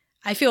 Right.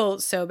 I feel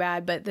so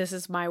bad, but this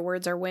is my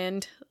words are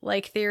wind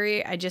like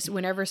theory. I just,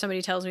 whenever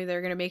somebody tells me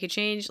they're going to make a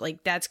change,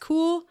 like, that's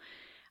cool.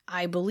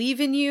 I believe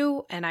in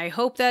you and I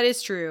hope that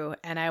is true.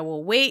 And I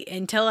will wait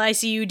until I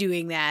see you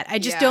doing that. I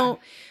just Yeah. don't,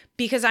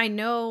 because I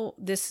know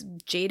this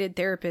jaded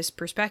therapist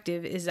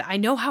perspective is I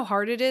know how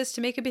hard it is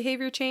to make a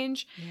behavior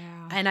change.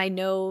 Yeah. And I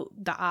know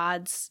the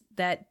odds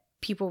that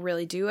people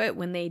really do it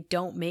when they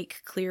don't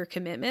make clear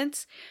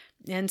commitments.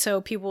 And so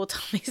people will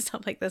tell me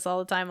stuff like this all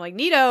the time, like,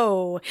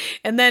 neato.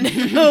 And then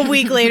a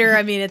week later,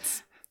 I mean,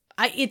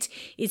 it's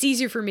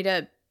easier for me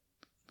to,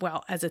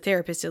 well, as a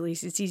therapist, at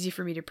least, it's easy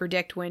for me to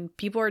predict when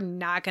people are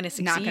not going to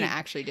succeed. Not going to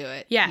actually do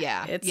it. Yeah,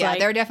 Yeah. it's yeah. like-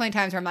 There are definitely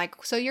times where I'm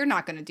like, so you're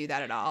not going to do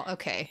that at all.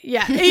 Okay.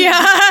 Yeah.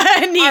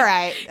 Yeah. Neat. All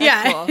right. That's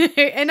yeah. cool.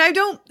 And I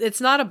don't, it's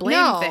not a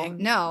blame thing.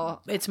 No.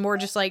 It's more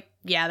just like,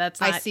 yeah, that's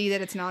not. I see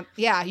that it's not,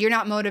 you're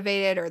not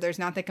motivated or there's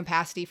not the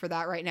capacity for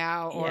that right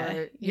now. Or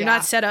Yeah. You're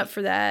not set up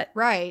for that.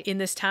 right. In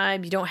this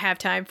time, you don't have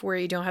time for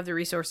it, you don't have the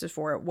resources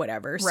for it,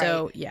 whatever.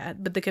 So yeah,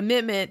 but the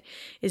commitment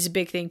is a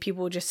big thing.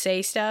 People just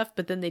say stuff,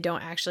 but then they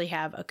don't actually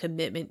have a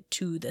commitment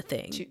to the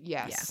thing.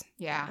 Yes.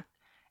 Yeah.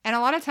 And a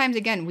lot of times,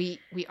 again, we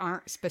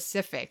aren't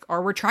specific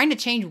or we're trying to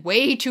change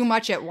way too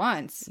much at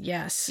once.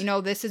 Yes. You know,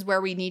 this is where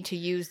we need to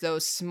use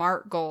those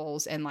SMART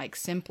goals and like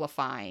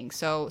simplifying.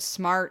 So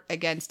SMART,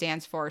 again,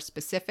 stands for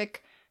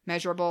specific,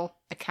 measurable,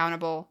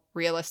 accountable,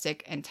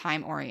 realistic, and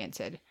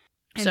time-oriented.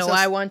 And so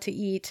I want to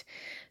eat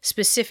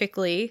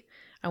specifically,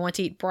 I want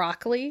to eat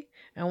broccoli.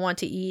 I want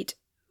to eat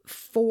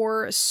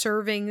 4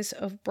 servings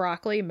of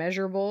broccoli,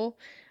 measurable.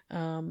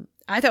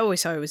 I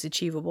always thought it was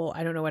achievable.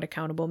 I don't know what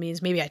accountable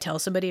means. Maybe I tell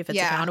somebody if it's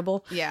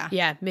accountable. Yeah.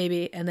 Yeah,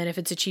 maybe. And then if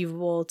it's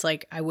achievable, it's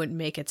like I wouldn't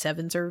make it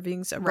 7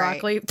 servings of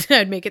Right. broccoli.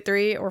 I'd make it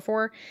 3 or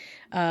 4.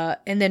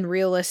 And then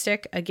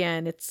realistic,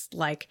 again, it's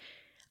like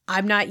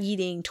I'm not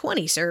eating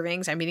 20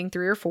 servings. I'm eating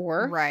 3 or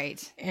 4.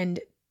 Right. And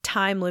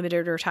time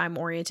limited or time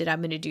oriented, I'm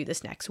going to do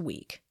this next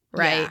week.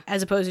 Right. Yeah.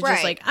 As opposed to just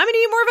Right. like, I'm going to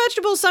eat more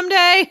vegetables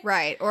someday.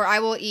 Right. Or I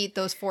will eat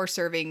those 4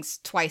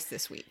 servings twice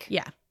this week.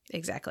 Yeah,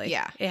 exactly.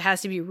 Yeah. It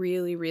has to be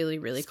really, really,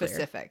 really clear.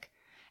 Specific.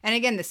 And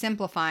again, the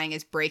simplifying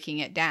is breaking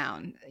it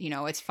down. You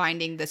know, it's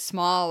finding the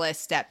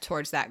smallest step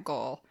towards that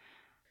goal.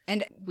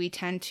 And we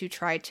tend to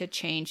try to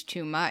change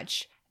too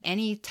much.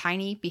 Any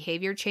tiny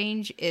behavior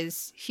change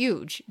is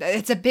huge.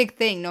 It's a big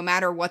thing, no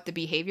matter what the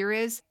behavior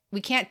is.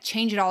 we can't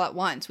change it all at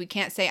once. We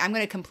can't say, I'm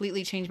going to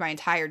completely change my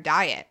entire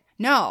diet.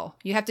 No,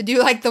 you have to do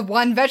like the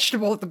one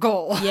vegetable at the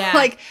goal. Yeah.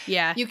 Like,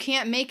 yeah. you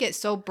can't make it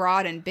so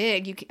broad and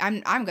big.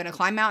 I'm going to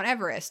climb Mount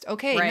Everest.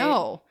 Okay, Right.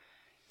 no.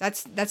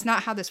 That's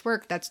not how this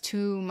works. That's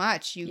too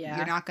much. Yeah.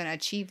 You're not going to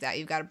achieve that.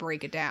 You've got to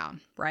break it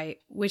down. Right.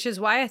 Which is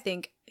why I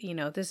think,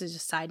 this is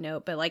just a side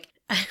note, but like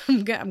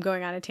I'm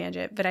going on a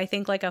tangent, but I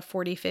think like a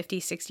 40, 50,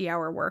 60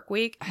 hour work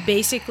week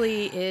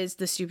basically is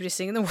the stupidest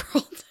thing in the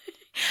world.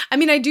 I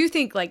mean, I do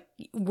think like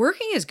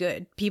working is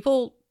good.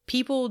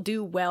 People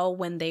do well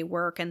when they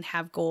work and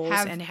have goals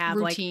and have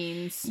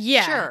routines. like,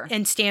 yeah, sure.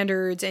 and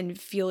standards and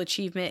feel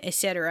achievement,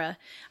 etc.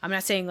 I'm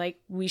not saying like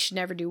we should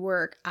never do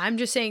work. I'm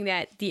just saying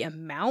that the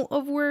amount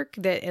of work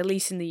that at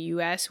least in the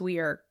US we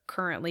are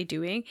currently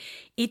doing,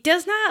 it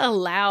does not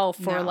allow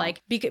for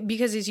like,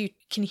 because as you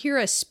can hear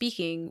us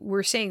speaking,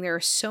 we're saying there are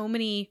so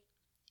many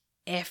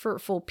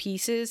effortful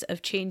pieces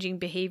of changing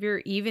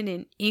behavior, even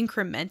in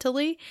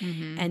incrementally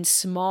and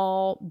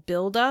small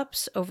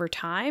buildups over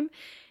time,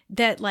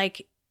 that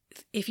like,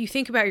 if you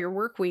think about your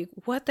work week,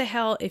 what the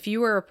hell, if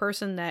you are a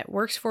person that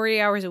works 40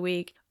 hours a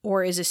week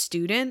or is a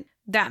student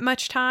that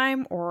much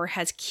time or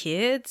has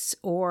kids,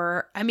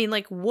 or I mean,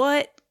 like,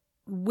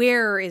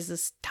 where is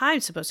this time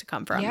supposed to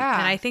come from? Yeah.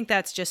 And I think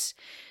that's just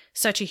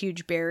such a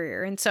huge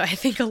barrier. And so I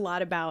think a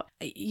lot about,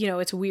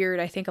 it's weird.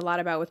 I think a lot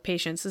about with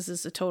patients, this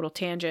is a total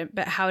tangent,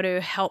 but how to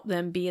help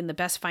them be in the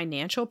best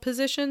financial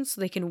position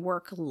so they can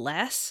work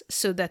less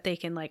so that they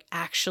can like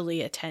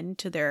actually attend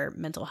to their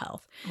mental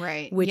health.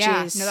 Right. Which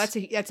is, no,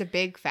 that's a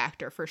big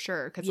factor for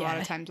sure. Cause a lot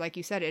of times, like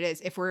you said, it is,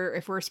 if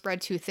we're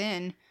spread too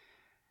thin,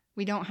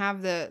 we don't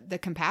have the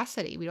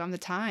capacity. We don't have the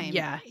time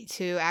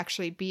to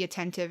actually be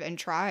attentive and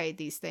try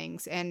these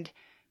things. And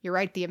you're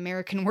right. The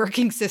American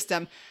working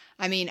system,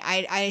 I mean,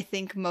 I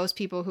think most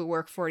people who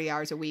work 40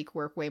 hours a week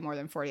work way more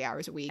than 40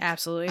 hours a week.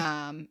 Absolutely.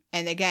 And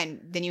again,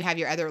 then you have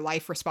your other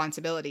life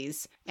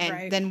responsibilities.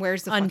 And then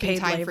where's the Unpaid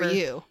fucking time labor. for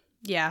you?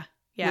 Yeah.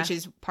 Yeah. Which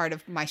is part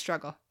of my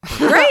struggle.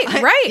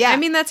 Right. Yeah. I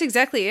mean, that's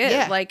exactly it.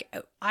 Yeah. Like,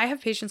 I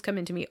have patients come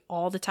into me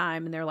all the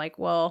time and they're like,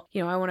 well,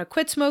 I want to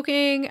quit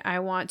smoking. I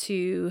want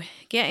to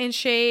get in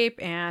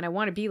shape and I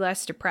want to be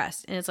less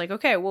depressed. And it's like,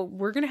 okay, well,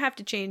 we're going to have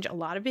to change a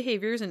lot of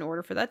behaviors in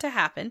order for that to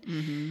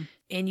happen.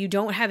 And you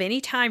don't have any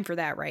time for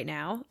that right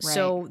now. Right.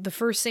 So the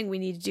first thing we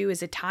need to do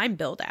is a time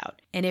build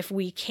out. And if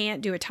we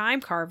can't do a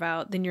time carve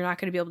out, then you're not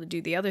going to be able to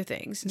do the other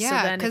things.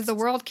 Yeah, because the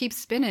world keeps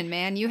spinning,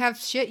 man. You have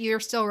shit you're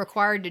still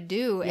required to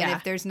do. And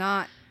if there's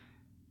not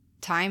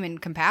time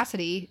and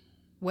capacity,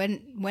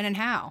 when and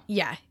how?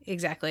 Yeah,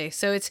 exactly.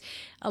 So it's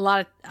a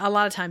lot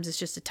of times it's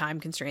just a time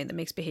constraint that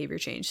makes behavior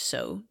change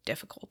so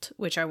difficult,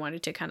 which I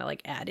wanted to kind of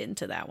like add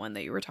into that one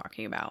that you were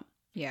talking about.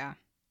 Yeah.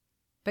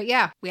 But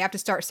yeah, we have to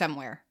start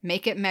somewhere.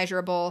 Make it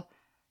measurable.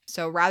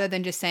 So rather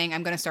than just saying,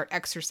 I'm going to start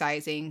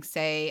exercising,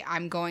 say,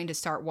 I'm going to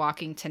start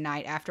walking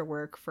tonight after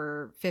work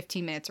for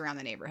 15 minutes around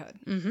the neighborhood.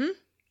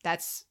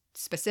 That's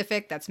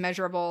specific. That's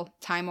measurable,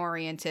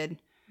 time-oriented.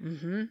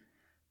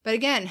 But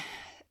again,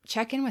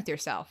 check in with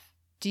yourself.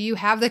 Do you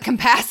have the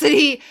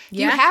capacity?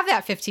 Do you have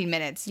that 15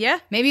 minutes? Yeah.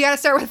 Maybe you got to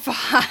start with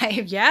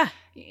 5. Yeah.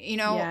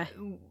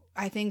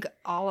 I think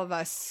all of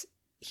us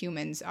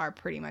humans are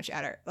pretty much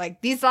at our,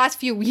 like, these last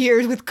few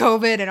years with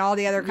COVID and all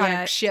the other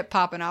kind of shit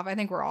popping up. I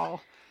think we're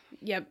all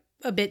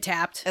a bit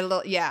tapped. A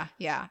little, yeah.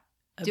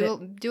 Do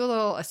a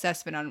little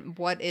assessment on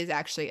what is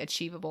actually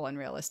achievable and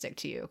realistic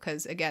to you,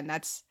 because again,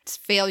 that's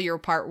failure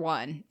part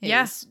 1.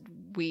 Is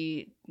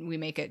we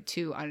make it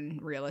too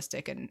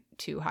unrealistic and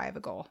too high of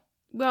a goal.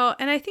 Well,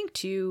 and I think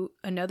too,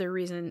 another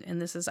reason,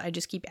 and this is, I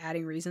just keep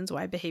adding reasons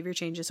why behavior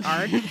change is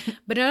hard,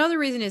 but another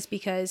reason is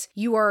because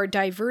you are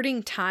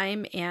diverting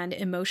time and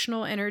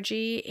emotional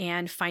energy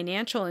and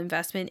financial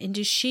investment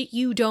into shit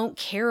you don't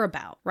care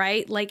about,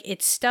 right? Like,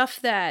 it's stuff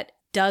that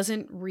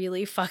doesn't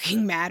really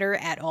fucking matter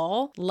at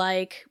all,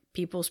 like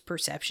people's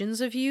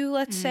perceptions of you,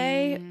 let's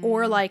say,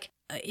 or like,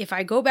 if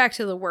I go back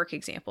to the work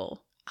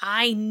example,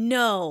 I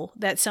know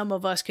that some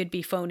of us could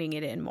be phoning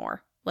it in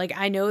more. Like,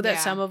 I know that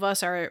some of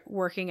us are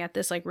working at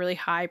this like really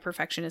high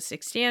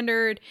perfectionistic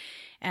standard.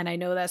 And I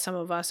know that some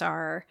of us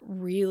are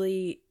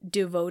really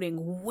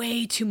devoting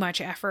way too much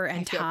effort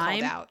and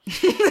time. Called out.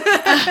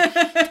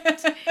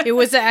 It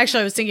was actually,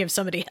 I was thinking of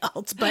somebody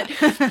else, but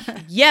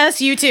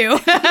yes, you too.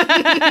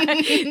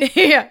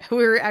 Yeah,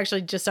 we were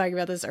actually just talking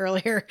about this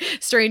earlier,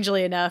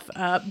 strangely enough.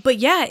 But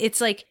yeah,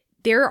 it's like,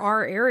 there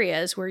are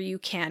areas where you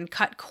can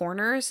cut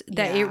corners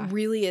that it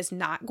really is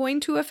not going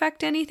to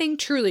affect anything.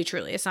 Truly,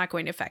 it's not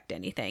going to affect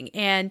anything.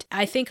 And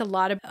I think a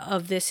lot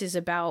of this is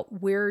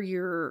about where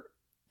you're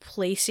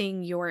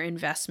placing your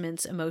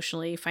investments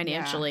emotionally,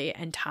 financially,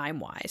 and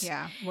time-wise.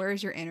 Yeah. Where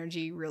is your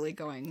energy really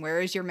going?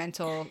 Where is your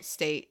mental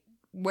state?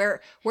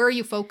 Where are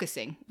you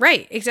focusing?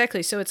 Right,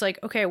 exactly. So it's like,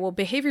 okay, well,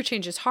 behavior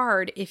change is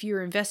hard if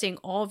you're investing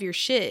all of your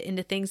shit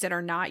into things that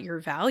are not your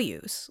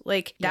values.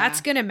 Like,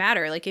 that's going to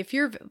matter. Like, if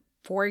you're...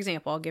 For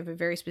example, I'll give a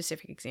very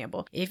specific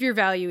example. If your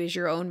value is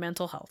your own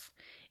mental health,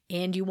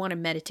 and you want to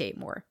meditate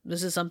more.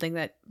 This is something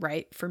that,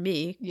 right, for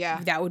me,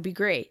 Yeah. that would be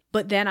great.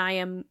 But then I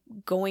am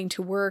going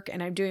to work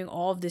and I'm doing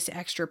all of this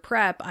extra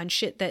prep on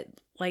shit that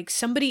like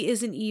somebody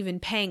isn't even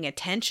paying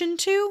attention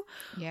to.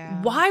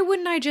 Yeah. Why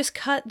wouldn't I just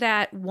cut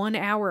that 1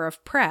 hour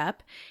of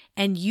prep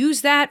and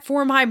use that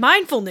for my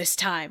mindfulness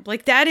time?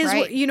 Like that is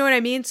what, you know what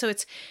I mean? So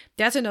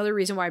that's another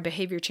reason why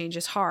behavior change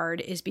is hard,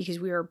 is because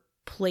we are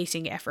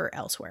placing effort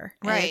elsewhere.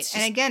 Right.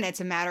 And again,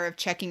 it's a matter of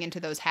checking into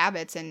those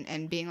habits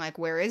and being like,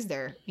 where is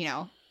there,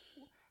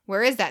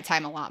 where is that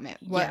time allotment?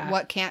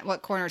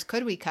 What corners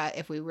could we cut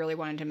if we really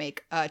wanted to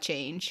make a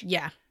change?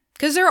 Yeah.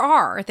 Because there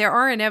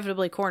are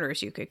inevitably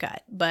corners you could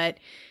cut, but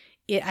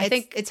I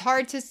think it's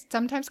hard to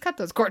sometimes cut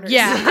those corners.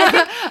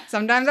 Yeah.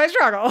 Sometimes I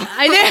struggle.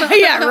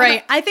 Yeah,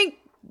 right. I think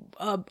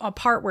a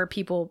part where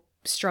people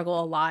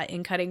struggle a lot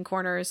in cutting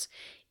corners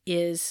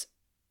is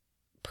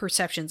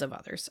perceptions of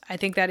others. I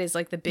think that is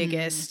like the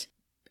biggest.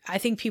 I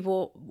think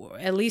people,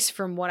 at least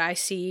from what I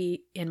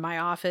see in my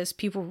office,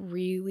 people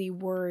really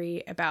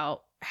worry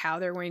about how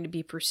they're going to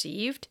be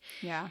perceived.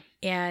 Yeah.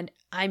 And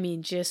I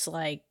mean, just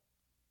like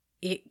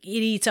it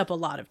eats up a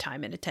lot of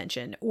time and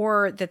attention,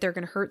 or that they're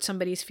going to hurt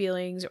somebody's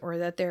feelings, or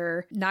that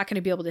they're not going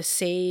to be able to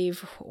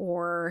save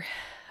or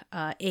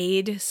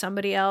aid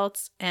somebody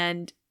else.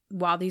 And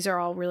while these are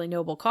all really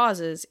noble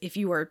causes, if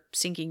you are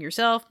sinking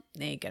yourself,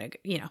 they ain't gonna,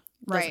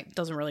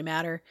 doesn't really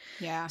matter.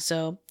 Yeah.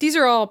 So these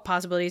are all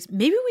possibilities.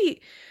 Maybe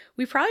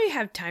we probably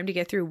have time to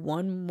get through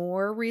one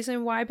more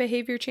reason why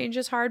behavior change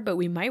is hard, but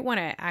we might want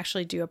to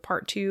actually do a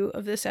part 2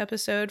 of this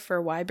episode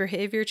for why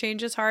behavior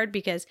change is hard,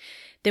 because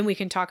then we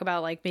can talk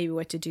about like maybe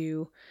what to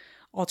do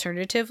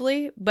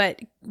alternatively.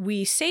 But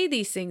we say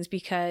these things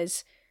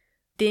because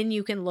then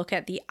you can look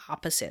at the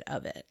opposite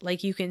of it.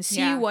 Like you can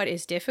see what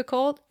is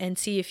difficult and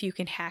see if you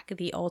can hack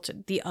the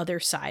other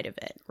side of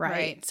it,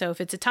 right? So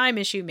if it's a time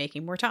issue,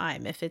 making more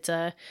time. If it's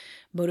a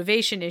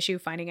motivation issue,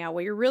 finding out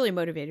what you're really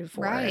motivated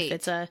for. Right. If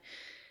it's a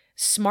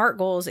SMART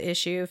goals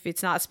issue, if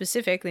it's not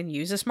specific, then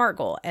use a SMART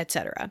goal,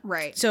 etc.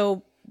 Right.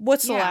 So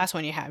what's the last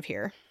one you have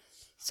here?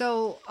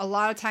 So a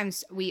lot of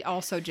times we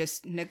also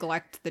just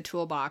neglect the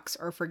toolbox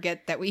or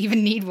forget that we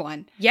even need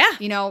one. Yeah.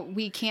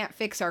 We can't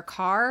fix our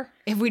car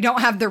if we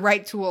don't have the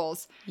right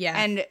tools. Yeah.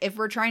 And if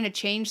we're trying to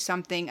change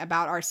something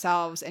about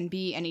ourselves and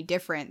be any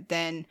different,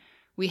 then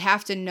we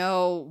have to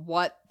know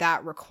what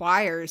that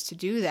requires to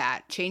do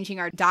that. Changing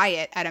our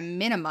diet at a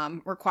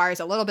minimum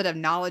requires a little bit of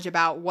knowledge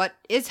about what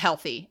is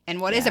healthy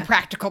and what is a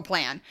practical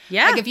plan.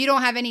 Yeah. Like if you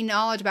don't have any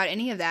knowledge about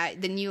any of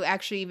that, then you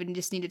actually even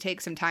just need to take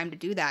some time to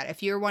do that.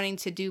 If you're wanting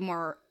to do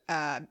more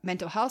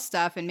mental health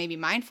stuff and maybe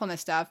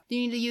mindfulness stuff, you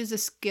need to use the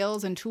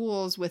skills and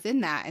tools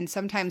within that. And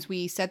sometimes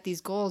we set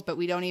these goals, but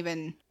we don't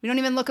even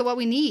look at what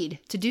we need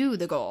to do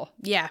the goal.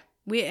 Yeah.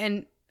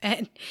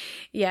 And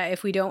yeah,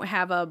 if we don't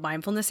have a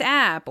mindfulness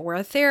app or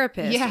a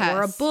therapist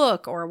or a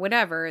book or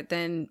whatever,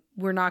 then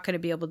we're not going to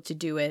be able to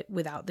do it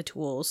without the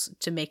tools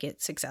to make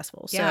it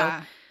successful.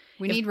 Yeah. So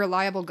we need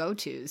reliable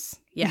go-tos.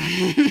 Yeah.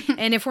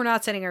 And if we're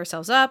not setting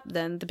ourselves up,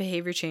 then the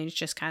behavior change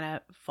just kind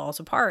of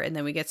falls apart and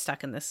then we get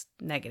stuck in this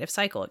negative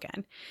cycle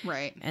again.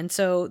 Right. And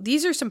so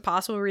these are some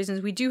possible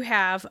reasons. We do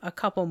have a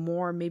couple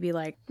more, maybe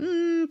like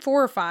 4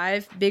 or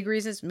 5 big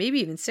reasons,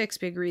 maybe even 6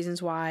 big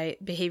reasons why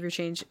behavior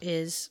change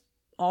is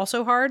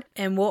also hard.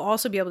 And we'll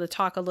also be able to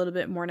talk a little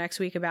bit more next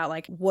week about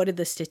like what did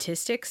the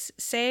statistics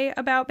say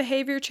about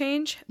behavior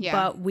change. Yeah.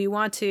 But we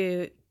want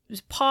to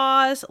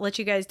pause, let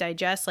you guys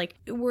digest. Like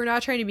we're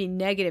not trying to be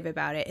negative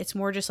about it. It's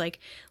more just like,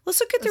 let's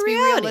look at the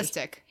reality. Be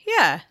realistic.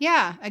 Yeah.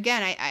 Yeah.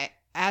 Again, I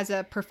as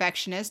a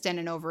perfectionist and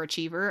an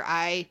overachiever,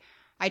 I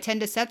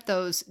tend to set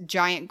those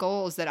giant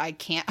goals that I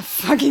can't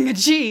fucking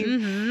achieve.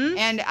 Mm-hmm.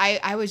 And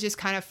I was just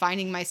kind of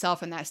finding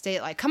myself in that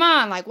state, like, come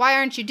on, like, why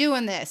aren't you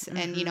doing this?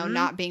 And,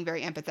 not being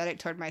very empathetic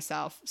toward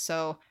myself.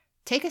 So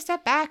take a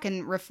step back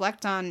and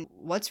reflect on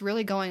what's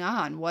really going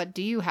on. What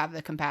do you have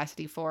the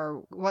capacity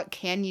for? What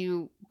can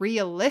you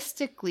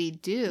realistically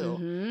do?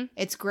 Mm-hmm.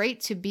 It's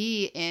great to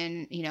be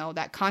in,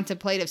 that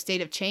contemplative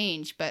state of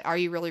change, but are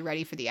you really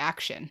ready for the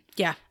action?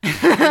 Yeah.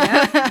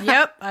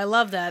 Yep. I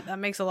love that. That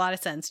makes a lot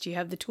of sense. Do you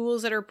have the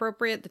tools that are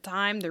appropriate, the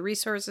time, the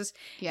resources,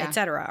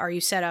 etc.? Are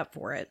you set up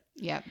for it?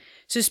 Yep.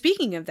 So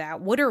speaking of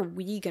that, what are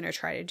we going to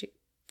try to do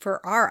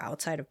for our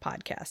outside of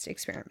podcast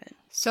experiment?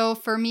 So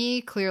for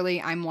me,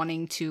 clearly, I'm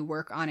wanting to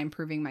work on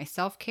improving my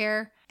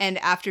self-care. And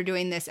after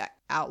doing this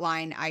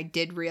outline, I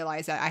did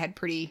realize that I had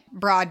pretty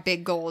broad,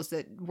 big goals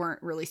that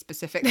weren't really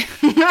specific.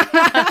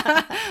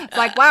 It's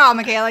like, wow,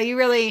 Michaela, you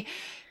really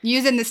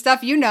using the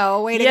stuff way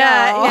to go.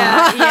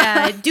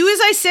 Yeah. Do as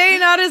I say,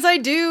 not as I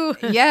do.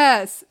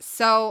 Yes.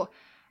 So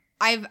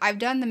I've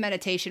done the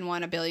meditation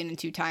one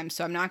 1,000,002 times,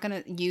 so I'm not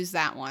going to use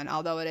that one,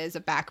 although it is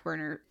a back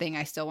burner thing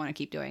I still want to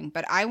keep doing.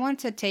 But I want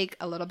to take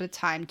a little bit of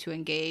time to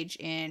engage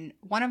in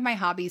one of my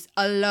hobbies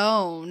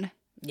alone.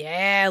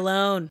 Yeah,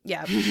 alone.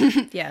 Yeah.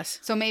 Yes.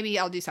 So maybe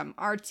I'll do something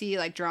artsy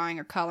like drawing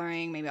or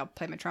coloring. Maybe I'll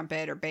play my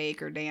trumpet or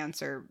bake or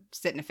dance or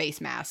sit in a face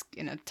mask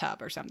in a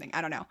tub or something. I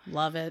don't know.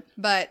 Love it.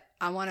 But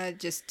I want to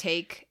just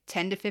take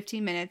 10 to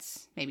 15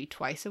 minutes, maybe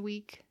twice a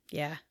week.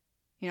 Yeah.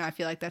 You know, I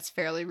feel like that's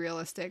fairly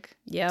realistic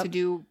Yep. to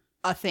do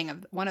a thing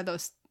of one of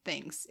those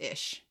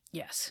things-ish.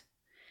 Yes.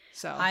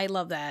 So I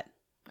love that.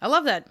 I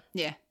love that.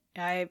 yeah.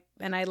 I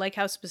like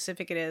how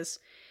specific it is.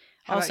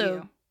 How about Also,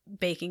 you?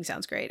 baking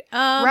sounds great.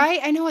 Right?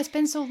 I know, it's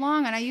been so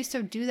long, and I used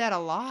to do that a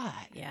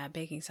lot. Yeah,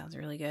 baking sounds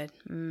really good.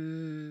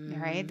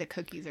 Right? The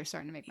cookies are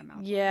starting to make my mouth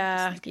water, Yeah,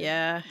 just thinking.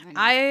 yeah.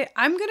 I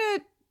know.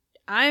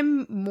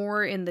 I'm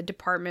more in the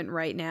department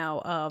right now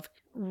of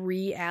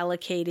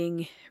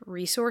reallocating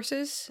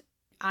resources.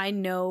 I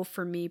know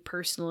for me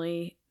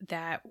personally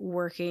that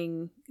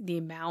working the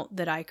amount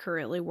that I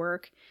currently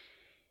work,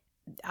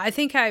 I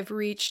think I've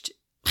reached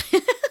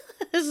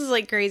this is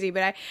like crazy,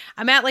 but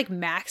I'm at like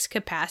max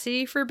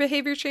capacity for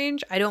behavior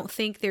change. I don't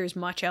think there's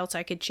much else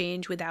I could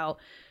change without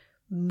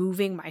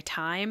moving my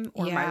time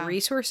or my Yeah.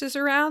 resources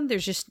around.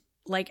 There's just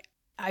like,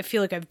 I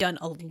feel like I've done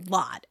a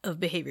lot of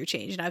behavior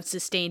change and I've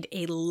sustained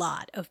a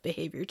lot of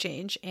behavior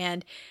change.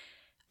 And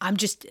I'm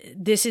just,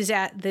 this is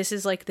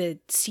like the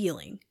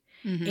ceiling.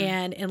 Mhm.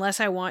 And unless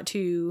I want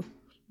to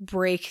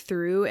break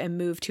through and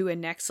move to a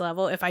next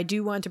level, if I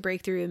do want to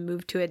break through and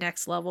move to a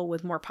next level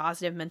with more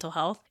positive mental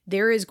health,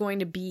 there is going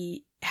to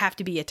have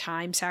to be a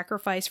time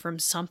sacrifice from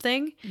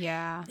something.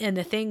 Yeah. And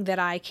the thing that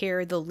I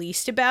care the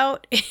least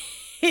about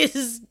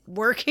is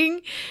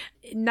working,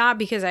 not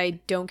because I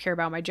don't care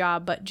about my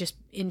job, but just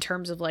in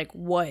terms of like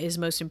what is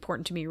most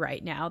important to me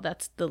right now.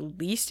 That's the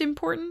least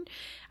important.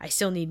 I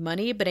still need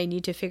money, but I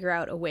need to figure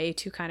out a way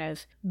to kind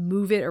of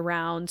move it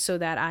around so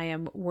that I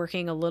am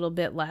working a little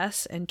bit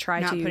less and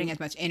try Not to putting as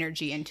much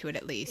energy into it,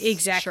 at least.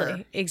 Exactly. Sure.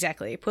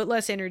 Exactly. Put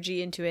less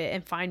energy into it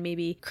and find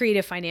maybe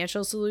creative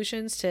financial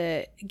solutions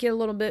to get a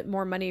little bit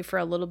more money for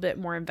a little bit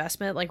more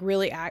investment, like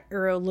really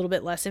or a little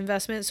bit less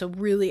investment. So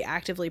really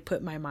actively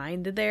put my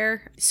mind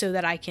there so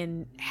that I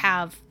can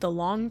have the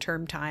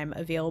long-term time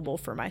available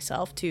for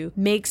myself to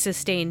make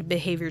sustained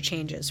behavior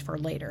changes for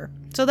later.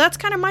 So that's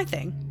kind of my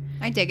thing.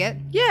 I dig it.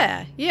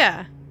 Yeah.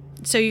 Yeah.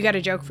 So you got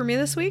a joke for me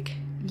this week?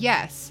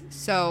 Yes.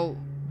 So,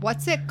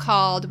 what's it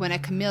called when a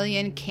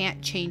chameleon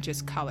can't change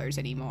its colors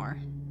anymore?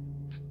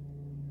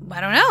 I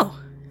don't know.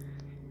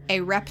 A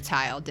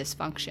reptile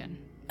dysfunction.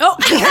 Oh,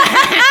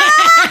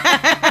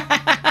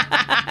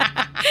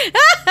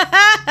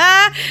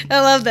 I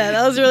love that.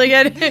 That was really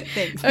good.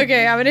 Thanks.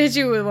 Okay, I'm going to hit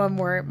you with one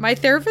more. My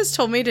therapist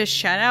told me to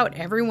shut out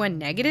everyone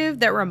negative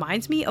that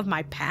reminds me of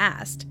my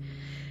past.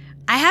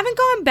 I haven't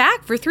gone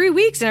back for 3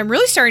 weeks and I'm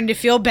really starting to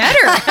feel better.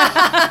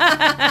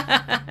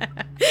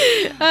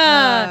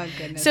 Oh,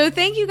 goodness. So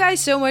thank you guys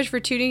so much for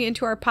tuning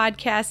into our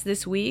podcast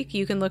this week.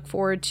 You can look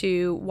forward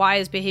to Why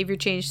is Behavior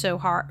Change So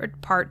Hard?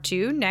 Part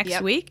 2 next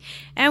Yep. week.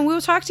 And we'll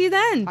talk to you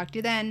then. Talk to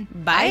you then.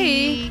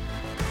 Bye. Bye.